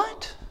know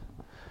what?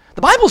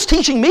 The Bible's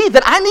teaching me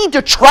that I need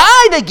to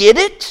try to get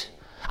it.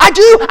 I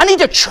do. I need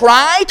to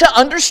try to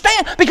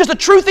understand. Because the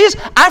truth is,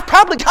 I've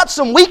probably got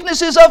some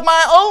weaknesses of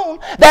my own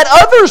that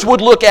others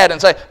would look at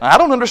and say, I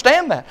don't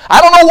understand that. I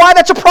don't know why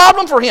that's a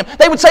problem for him.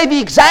 They would say the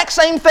exact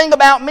same thing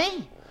about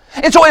me.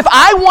 And so if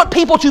I want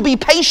people to be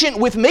patient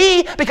with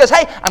me because,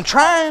 hey, I'm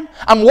trying,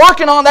 I'm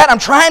working on that, I'm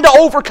trying to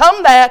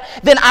overcome that,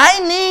 then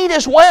I need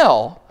as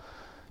well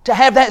to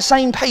have that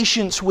same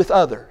patience with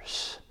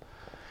others.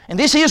 And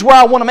this is where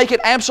I want to make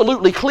it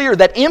absolutely clear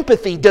that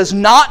empathy does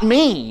not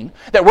mean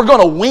that we're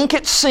going to wink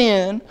at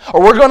sin,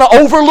 or we're going to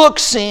overlook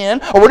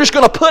sin, or we're just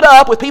going to put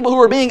up with people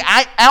who are being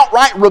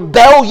outright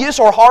rebellious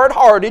or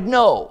hard-hearted.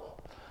 No.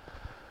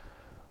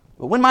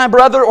 But when my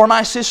brother or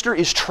my sister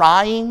is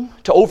trying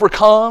to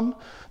overcome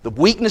the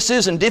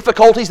weaknesses and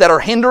difficulties that are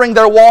hindering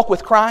their walk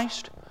with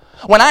Christ,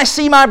 when I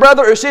see my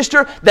brother or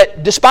sister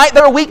that despite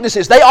their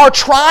weaknesses, they are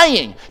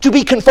trying to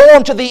be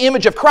conformed to the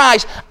image of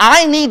Christ,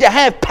 I need to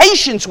have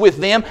patience with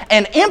them,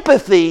 and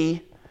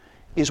empathy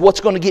is what's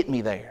going to get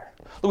me there.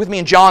 Look with me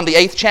in John, the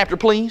 8th chapter,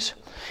 please.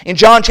 In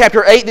John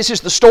chapter 8, this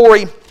is the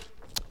story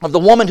of the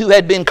woman who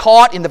had been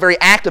caught in the very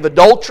act of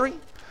adultery.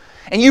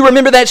 And you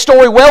remember that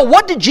story well.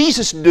 What did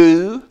Jesus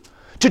do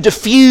to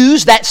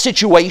diffuse that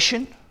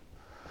situation?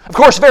 Of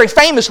course, very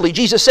famously,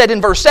 Jesus said in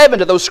verse 7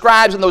 to those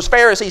scribes and those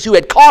Pharisees who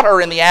had caught her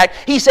in the act,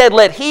 He said,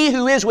 "Let he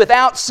who is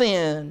without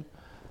sin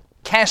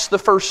cast the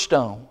first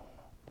stone."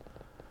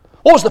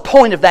 What was the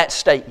point of that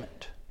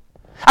statement?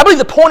 I believe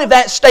the point of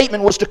that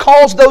statement was to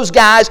cause those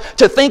guys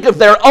to think of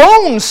their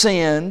own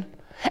sin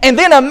And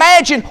then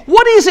imagine,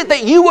 what is it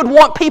that you would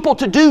want people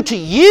to do to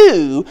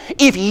you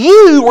if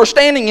you were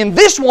standing in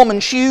this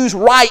woman's shoes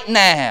right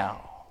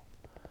now?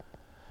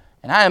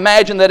 And I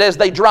imagine that as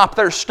they dropped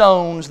their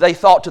stones, they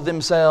thought to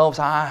themselves,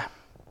 I'd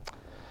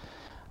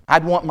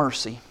want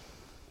mercy.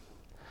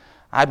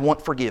 I'd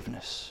want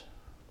forgiveness.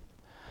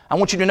 I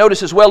want you to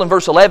notice as well in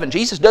verse 11,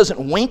 Jesus doesn't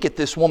wink at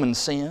this woman's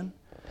sin.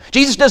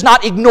 Jesus does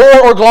not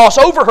ignore or gloss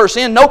over her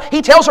sin. No,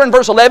 He tells her in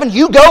verse 11,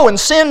 you go and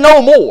sin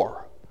no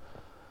more.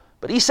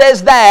 But He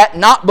says that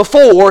not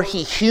before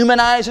He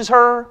humanizes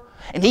her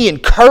and He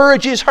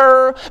encourages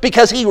her,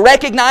 because He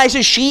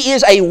recognizes she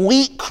is a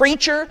weak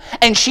creature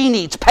and she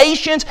needs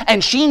patience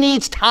and she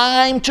needs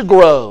time to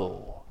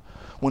grow.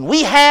 When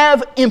we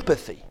have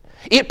empathy,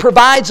 it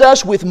provides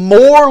us with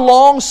more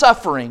long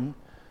suffering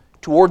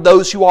toward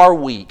those who are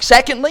weak.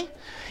 Secondly,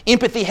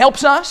 empathy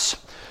helps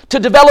us to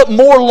develop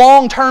more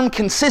long-term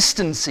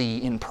consistency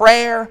in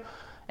prayer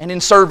and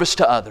in service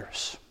to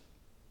others.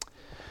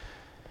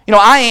 You know,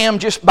 I am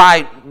just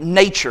by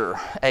nature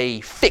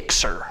a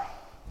fixer.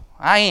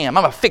 I'm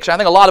a fixer. I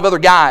think a lot of other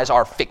guys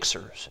are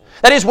fixers.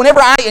 That is, whenever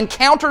I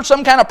encounter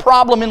some kind of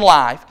problem in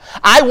life,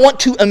 I want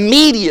to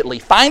immediately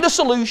find a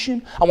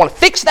solution. I want to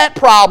fix that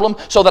problem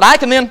so that I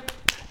can then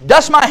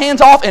dust my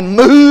hands off and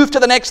move to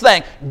the next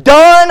thing.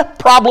 Done,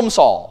 problem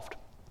solved.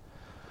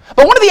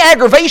 But one of the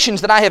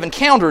aggravations that I have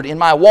encountered in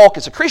my walk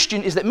as a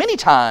Christian is that many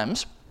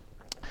times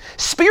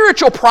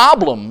spiritual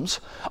problems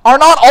are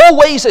not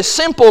always as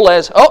simple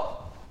as,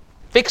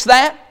 fix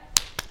that,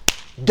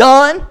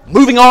 done,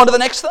 moving on to the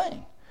next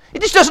thing.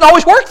 It just doesn't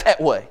always work that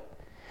way.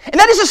 And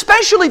that is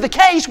especially the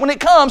case when it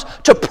comes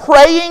to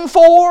praying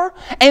for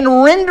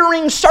and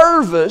rendering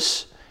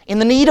service in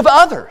the need of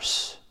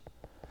others.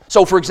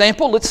 So, for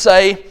example, let's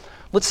say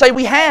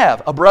we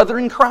have a brother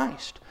in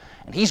Christ,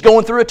 and he's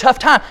going through a tough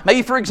time.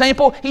 Maybe, for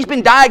example, he's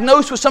been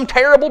diagnosed with some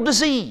terrible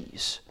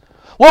disease.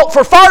 Well,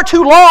 for far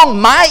too long,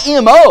 my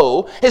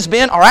M.O. has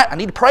been, all right, I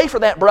need to pray for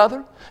that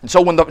brother. And so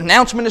when the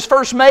announcement is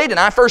first made and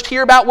I first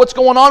hear about what's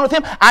going on with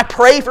him, I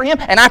pray for him,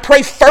 and I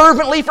pray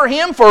fervently for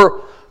him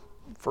for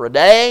a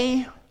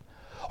day,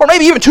 or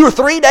maybe even 2 or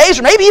 3 days,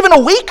 or maybe even a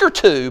week or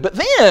two. But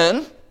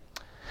then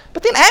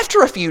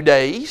after a few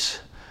days,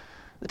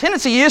 the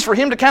tendency is for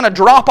him to kind of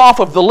drop off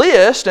of the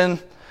list, and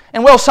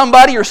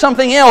somebody or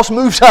something else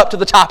moves up to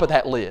the top of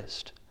that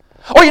list.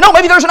 Or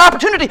maybe there's an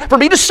opportunity for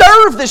me to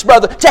serve this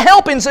brother, to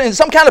help in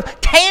some kind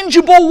of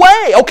tangible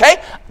way.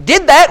 Okay,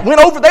 did that, went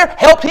over there,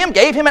 helped him,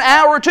 gave him an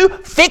hour or two,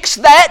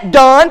 fixed that,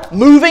 done,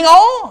 moving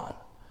on.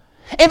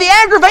 And the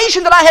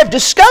aggravation that I have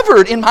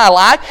discovered in my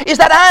life is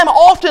that I am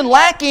often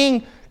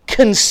lacking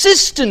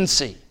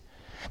consistency.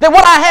 That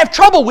what I have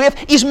trouble with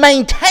is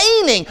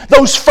maintaining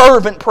those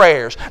fervent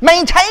prayers,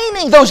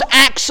 maintaining those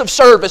acts of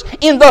service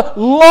in the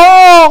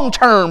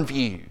long-term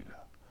view.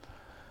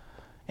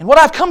 And what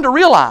I've come to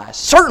realize,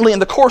 certainly in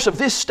the course of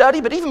this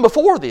study, but even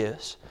before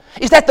this,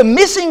 is that the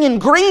missing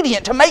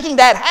ingredient to making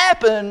that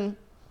happen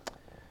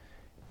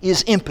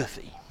is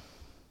empathy.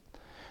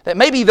 That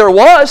maybe there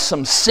was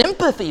some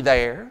sympathy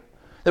there.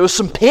 There was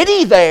some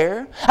pity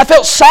there. I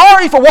felt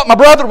sorry for what my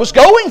brother was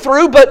going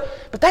through,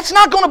 but that's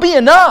not going to be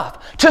enough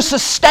to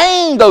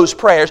sustain those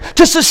prayers,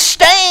 to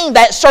sustain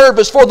that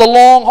service for the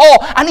long haul.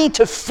 I need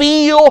to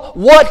feel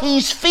what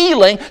he's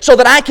feeling so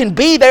that I can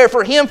be there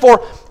for him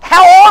for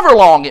however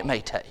long it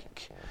may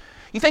take.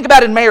 You think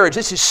about in marriage,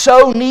 this is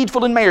so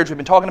needful in marriage. We've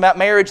been talking about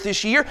marriage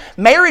this year.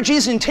 Marriage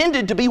is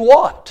intended to be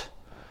what?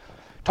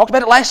 Talked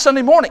about it last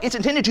Sunday morning. It's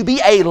intended to be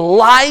a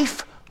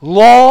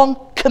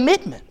lifelong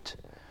commitment.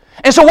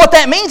 And so what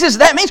that means is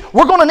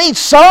we're going to need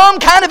some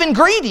kind of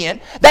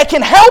ingredient that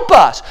can help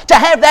us to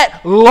have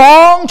that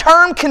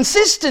long-term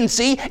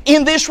consistency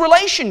in this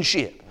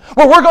relationship.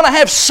 Where we're going to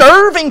have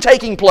serving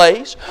taking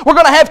place. We're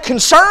going to have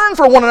concern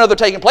for one another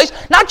taking place.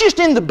 Not just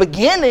in the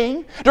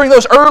beginning, during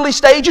those early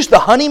stages, the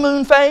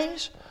honeymoon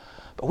phase.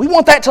 But we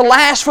want that to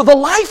last for the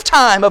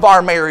lifetime of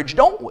our marriage,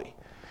 don't we?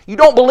 You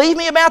don't believe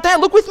me about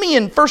that? Look with me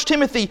in 1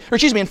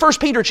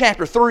 Peter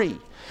chapter 3.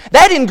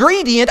 That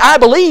ingredient, I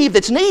believe,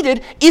 that's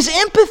needed is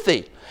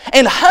empathy.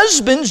 And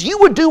husbands, you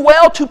would do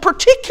well to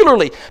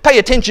particularly pay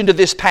attention to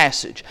this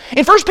passage.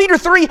 In 1 Peter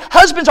 3,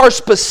 husbands are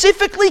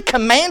specifically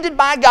commanded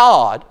by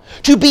God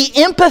to be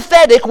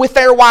empathetic with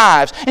their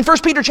wives. In 1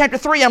 Peter chapter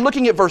 3, I'm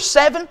looking at verse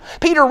 7.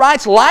 Peter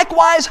writes,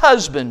 "Likewise,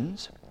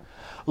 husbands,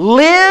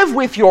 live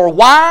with your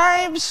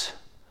wives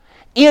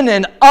in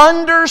an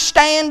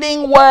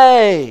understanding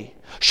way,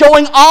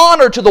 showing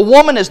honor to the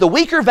woman as the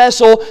weaker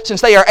vessel,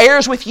 since they are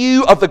heirs with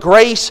you of the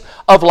grace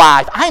of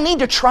life." I need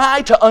to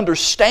try to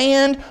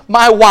understand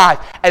my wife.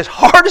 As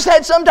hard as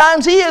that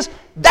sometimes is,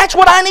 that's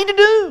what I need to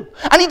do.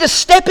 I need to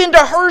step into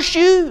her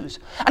shoes.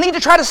 I need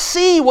to try to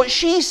see what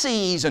she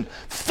sees and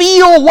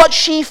feel what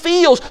she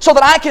feels so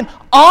that I can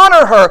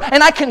honor her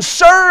and I can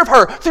serve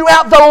her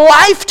throughout the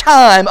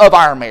lifetime of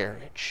our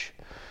marriage.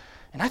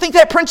 And I think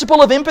that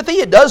principle of empathy,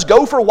 it does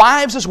go for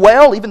wives as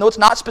well, even though it's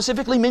not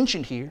specifically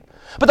mentioned here.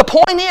 But the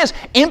point is,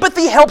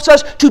 empathy helps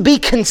us to be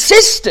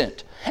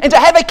consistent And to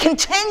have a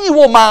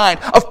continual mind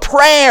of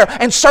prayer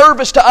and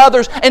service to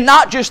others, and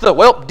not just the,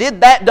 well,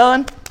 did that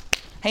done,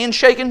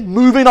 handshaking,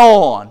 moving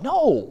on.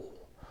 No.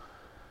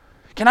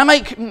 Can I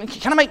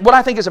make what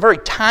I think is a very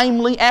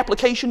timely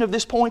application of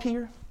this point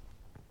here?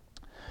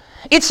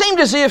 It seemed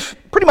as if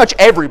pretty much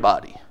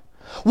everybody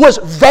was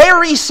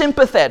very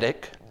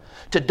sympathetic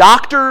to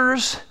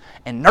doctors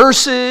and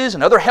nurses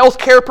and other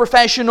healthcare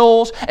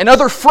professionals and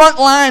other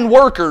frontline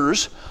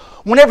workers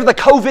whenever the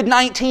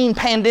COVID-19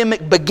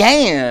 pandemic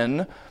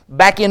began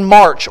back in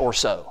March or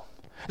so.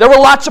 There were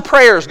lots of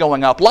prayers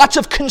going up, lots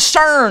of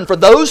concern for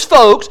those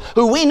folks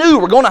who we knew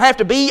were going to have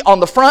to be on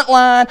the front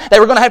line. They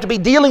were going to have to be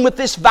dealing with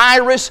this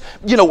virus,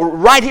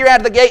 right here out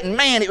of the gate, and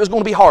man, it was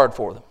going to be hard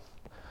for them.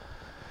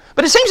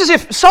 But it seems as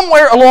if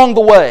somewhere along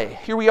the way,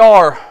 here we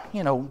are,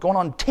 going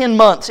on 10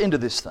 months into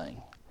this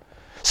thing.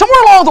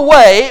 Somewhere along the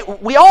way,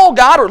 we all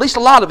got, or at least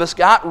a lot of us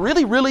got,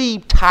 really, really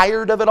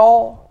tired of it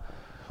all.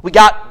 We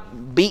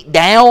got beat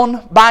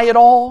down by it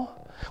all.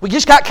 We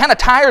just got kind of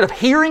tired of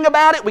hearing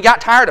about it. We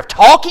got tired of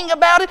talking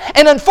about it.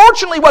 And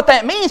unfortunately what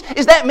that means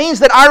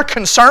that our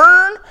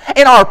concern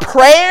and our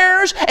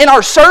prayers and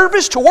our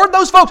service toward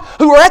those folks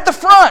who are at the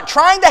front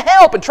trying to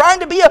help and trying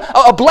to be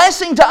a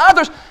blessing to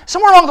others,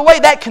 somewhere along the way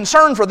that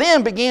concern for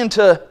them began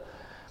to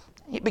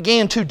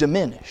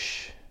diminish.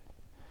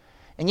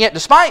 And yet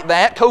despite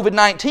that,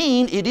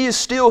 COVID-19, it is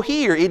still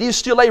here. It is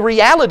still a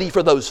reality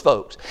for those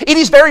folks. It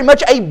is very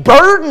much a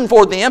burden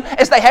for them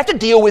as they have to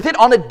deal with it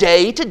on a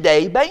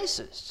day-to-day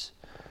basis.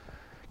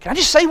 Can I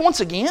just say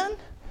once again,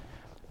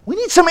 we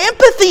need some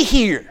empathy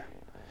here.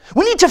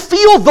 We need to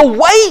feel the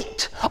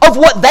weight of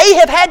what they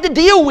have had to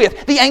deal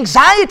with, the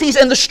anxieties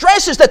and the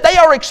stresses that they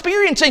are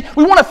experiencing.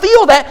 We want to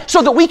feel that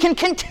so that we can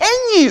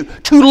continue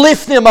to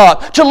lift them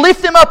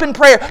up in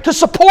prayer, to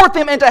support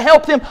them and to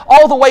help them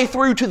all the way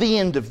through to the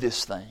end of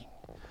this thing.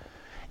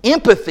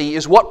 Empathy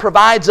is what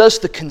provides us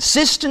the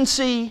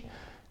consistency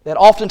that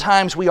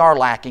oftentimes we are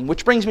lacking,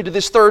 which brings me to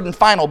this third and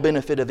final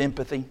benefit of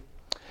empathy.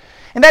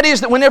 And that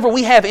is that whenever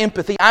we have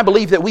empathy, I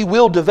believe that we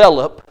will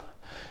develop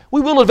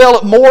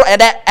more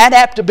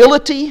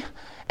adaptability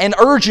and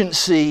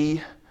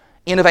urgency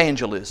in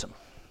evangelism.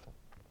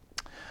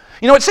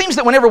 It seems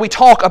that whenever we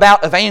talk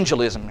about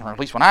evangelism, or at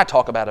least when I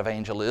talk about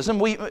evangelism,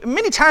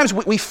 many times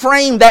we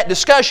frame that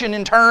discussion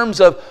in terms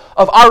of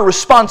our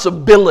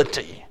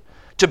responsibility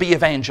to be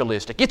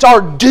evangelistic. It's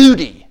our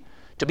duty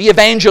to be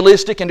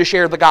evangelistic and to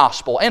share the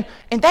gospel. And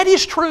that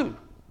is true.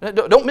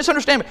 Don't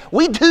misunderstand me.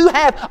 We do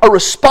have a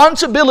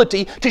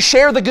responsibility to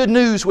share the good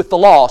news with the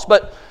lost.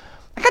 But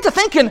I got to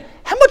thinking,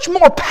 how much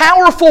more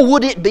powerful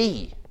would it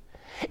be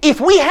if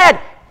we had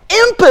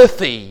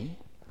empathy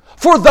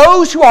for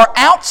those who are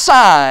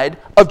outside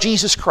of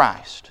Jesus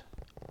Christ?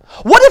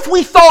 What if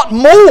we thought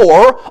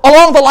more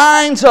along the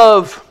lines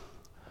of,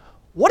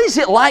 what is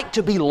it like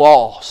to be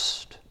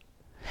lost?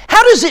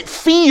 How does it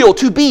feel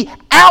to be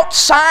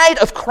outside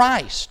of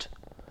Christ?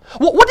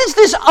 What is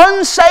this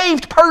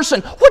unsaved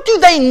person? What do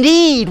they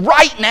need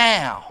right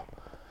now?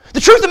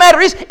 The truth of the matter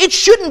is, it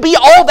shouldn't be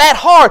all that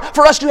hard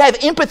for us to have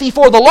empathy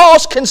for the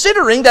lost,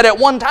 considering that at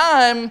one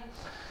time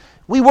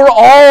we were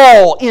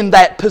all in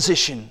that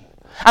position.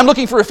 I'm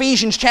looking for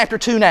Ephesians chapter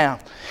 2 now.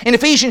 In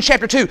Ephesians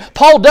chapter 2,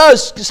 Paul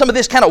does some of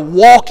this kind of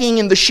walking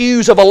in the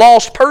shoes of a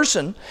lost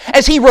person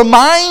as he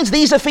reminds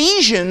these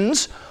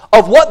Ephesians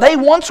of what they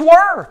once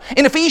were.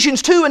 In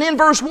Ephesians 2 and in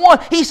verse 1,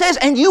 he says,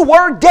 "And you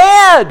were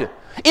dead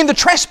in the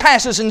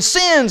trespasses and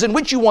sins in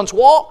which you once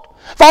walked,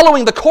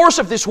 following the course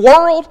of this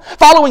world,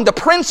 following the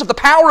prince of the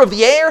power of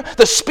the air,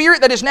 the spirit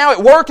that is now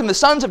at work in the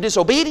sons of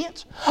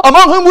disobedience,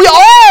 among whom we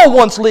all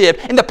once lived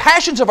in the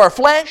passions of our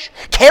flesh,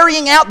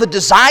 carrying out the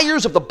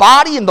desires of the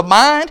body and the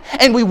mind,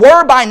 and we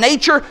were by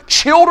nature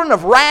children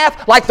of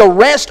wrath like the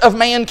rest of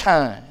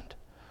mankind."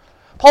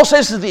 Paul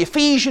says to the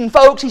Ephesian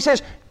folks, he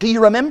says, do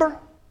you remember?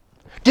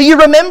 Do you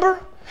remember?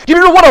 Do you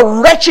remember what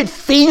a wretched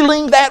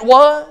feeling that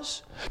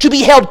was? To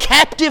be held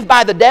captive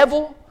by the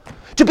devil?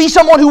 To be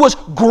someone who was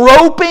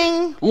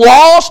groping,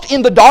 lost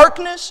in the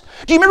darkness?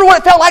 Do you remember what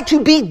it felt like to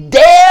be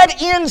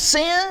dead in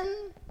sin?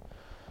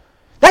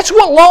 That's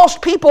what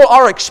lost people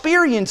are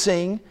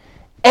experiencing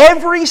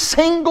every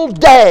single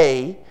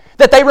day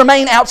that they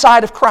remain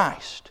outside of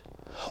Christ.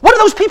 What do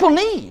those people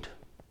need?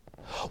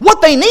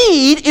 What they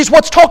need is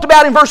what's talked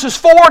about in verses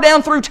 4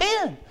 down through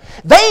 10.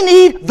 They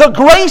need the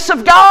grace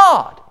of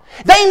God.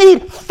 They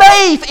need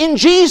faith in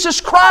Jesus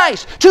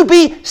Christ to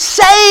be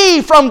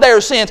saved from their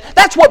sins.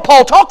 That's what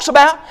Paul talks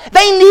about.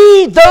 They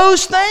need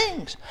those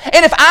things.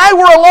 And if I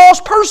were a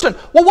lost person,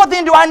 well, what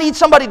then do I need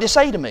somebody to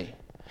say to me?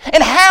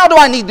 And how do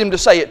I need them to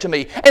say it to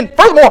me? And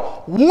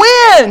furthermore,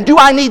 when do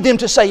I need them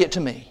to say it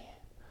to me?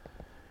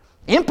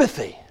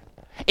 Empathy.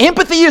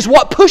 Empathy is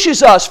what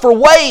pushes us for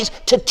ways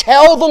to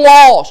tell the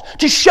lost,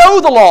 to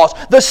show the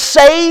lost the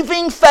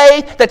saving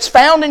faith that's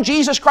found in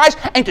Jesus Christ,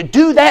 and to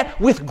do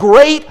that with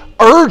great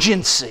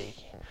urgency.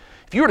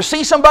 If you were to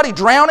see somebody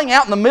drowning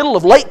out in the middle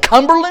of Lake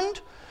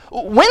Cumberland,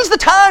 when's the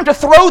time to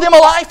throw them a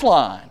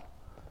lifeline?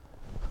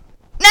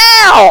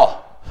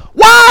 Now!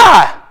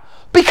 Why?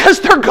 Because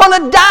they're going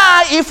to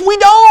die if we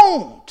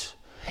don't.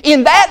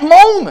 In that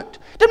moment,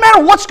 doesn't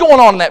matter what's going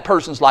on in that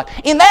person's life.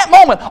 In that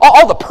moment,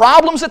 all the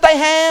problems that they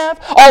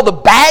have, all the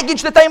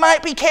baggage that they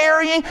might be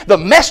carrying, the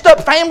messed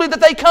up family that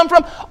they come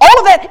from, all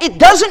of that, it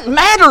doesn't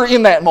matter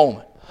in that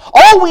moment.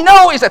 All we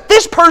know is that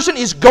this person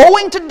is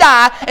going to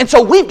die, and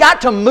so we've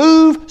got to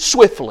move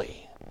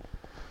swiftly.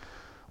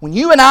 When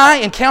you and I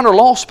encounter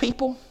lost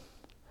people,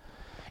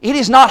 it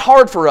is not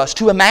hard for us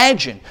to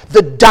imagine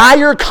the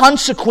dire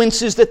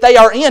consequences that they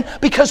are in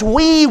because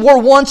we were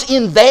once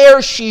in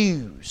their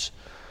shoes.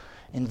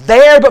 And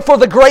there, but for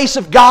the grace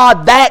of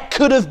God, that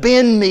could have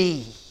been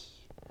me.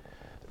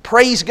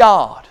 Praise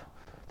God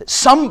that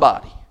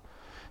somebody,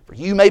 for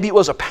you maybe it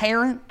was a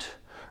parent,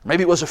 or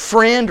maybe it was a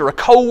friend or a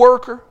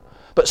co-worker,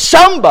 but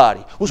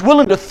somebody was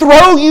willing to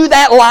throw you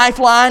that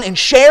lifeline and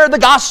share the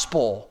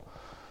gospel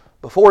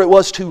before it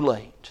was too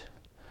late.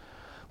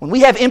 When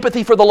we have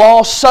empathy for the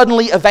lost,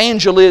 suddenly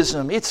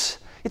evangelism, it's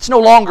no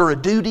longer a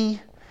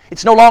duty,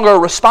 it's no longer a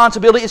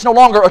responsibility, it's no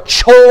longer a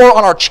chore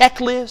on our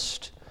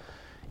checklist.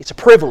 It's a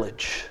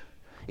privilege.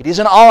 It is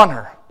an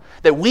honor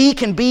that we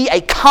can be a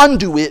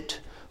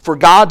conduit for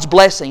God's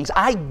blessings.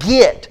 I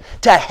get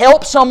to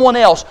help someone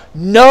else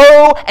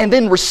know and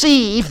then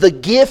receive the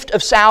gift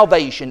of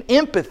salvation.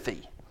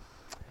 Empathy.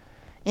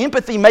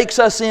 Empathy makes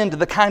us into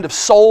the kind of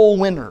soul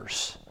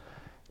winners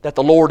that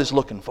the Lord is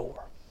looking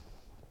for.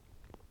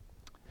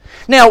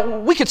 Now,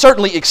 we could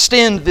certainly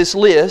extend this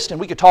list and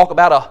we could talk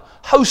about a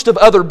host of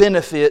other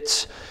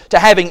benefits to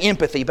having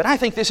empathy, but I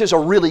think this is a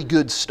really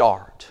good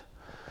start.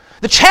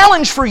 The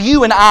challenge for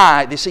you and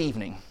I this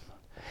evening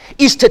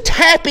is to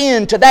tap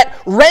into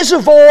that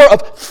reservoir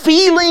of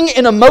feeling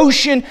and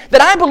emotion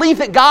that I believe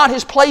that God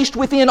has placed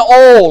within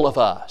all of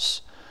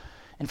us.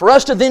 And for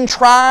us to then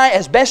try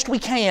as best we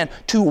can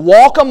to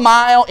walk a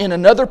mile in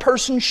another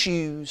person's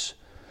shoes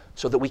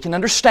so that we can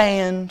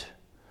understand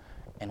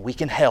and we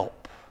can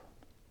help.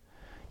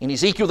 In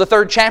Ezekiel, the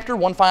 3rd chapter,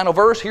 one final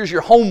verse, here's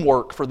your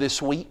homework for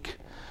this week.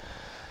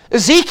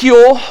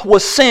 Ezekiel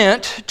was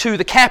sent to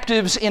the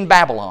captives in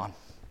Babylon.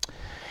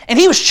 And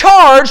he was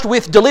charged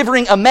with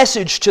delivering a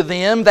message to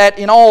them that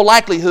in all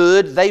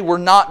likelihood they were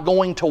not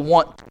going to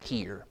want to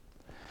hear.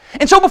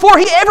 And so before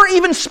he ever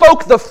even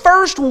spoke the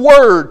first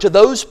word to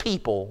those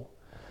people,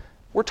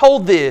 we're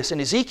told this in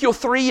Ezekiel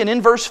 3 and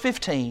in verse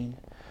 15.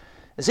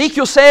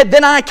 Ezekiel said,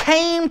 "Then I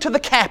came to the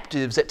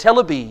captives at Tel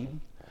Abib,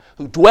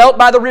 who dwelt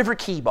by the river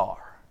Chebar,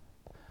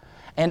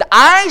 and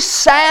I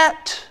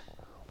sat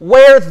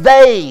where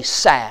they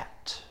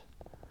sat,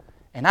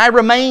 and I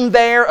remained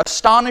there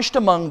astonished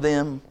among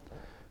them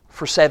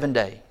for 7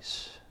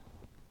 days."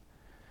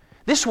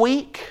 This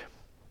week,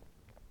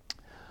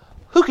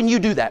 who can you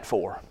do that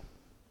for?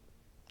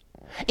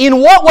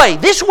 In what way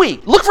this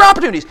week, look for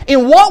opportunities,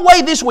 in what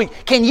way this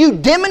week can you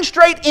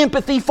demonstrate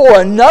empathy for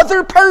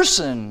another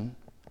person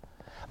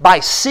by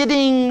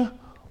sitting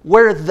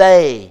where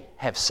they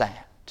have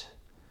sat?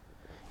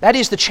 That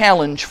is the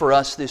challenge for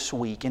us this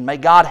week, and may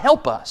God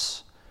help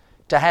us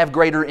to have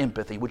greater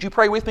empathy. Would you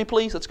pray with me,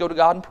 please? Let's go to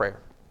God in prayer.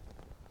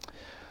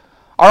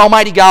 Our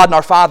Almighty God and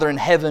our Father in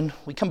heaven,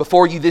 we come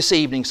before you this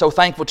evening so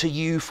thankful to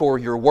you for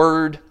your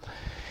Word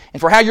and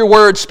for how your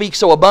Word speaks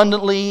so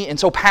abundantly and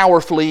so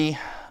powerfully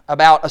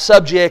about a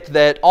subject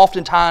that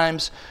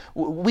oftentimes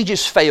we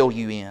just fail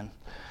you in.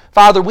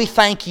 Father, we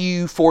thank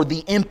you for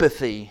the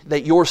empathy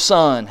that your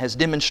Son has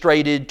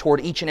demonstrated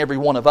toward each and every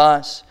one of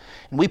us.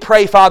 And we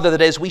pray, Father,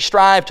 that as we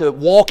strive to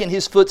walk in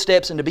His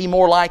footsteps and to be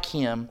more like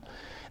Him,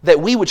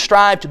 that we would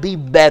strive to be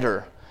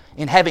better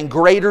in having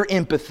greater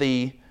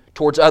empathy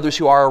towards others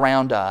who are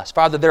around us.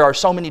 Father, there are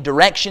so many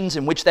directions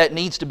in which that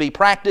needs to be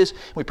practiced.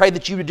 We pray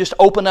that you would just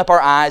open up our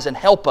eyes and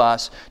help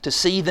us to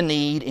see the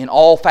need in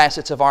all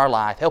facets of our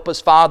life. Help us,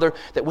 Father,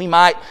 that we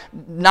might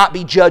not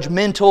be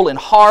judgmental and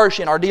harsh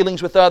in our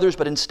dealings with others,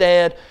 but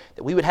instead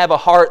that we would have a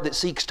heart that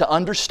seeks to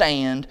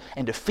understand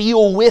and to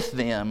feel with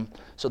them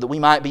so that we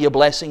might be a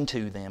blessing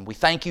to them. We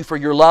thank you for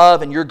your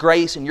love and your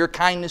grace and your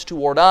kindness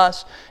toward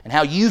us and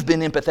how you've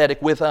been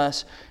empathetic with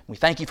us. We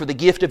thank you for the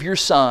gift of your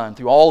Son.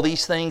 Through all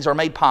these things are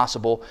made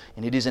possible,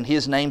 and it is in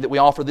His name that we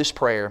offer this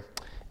prayer,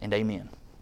 and amen.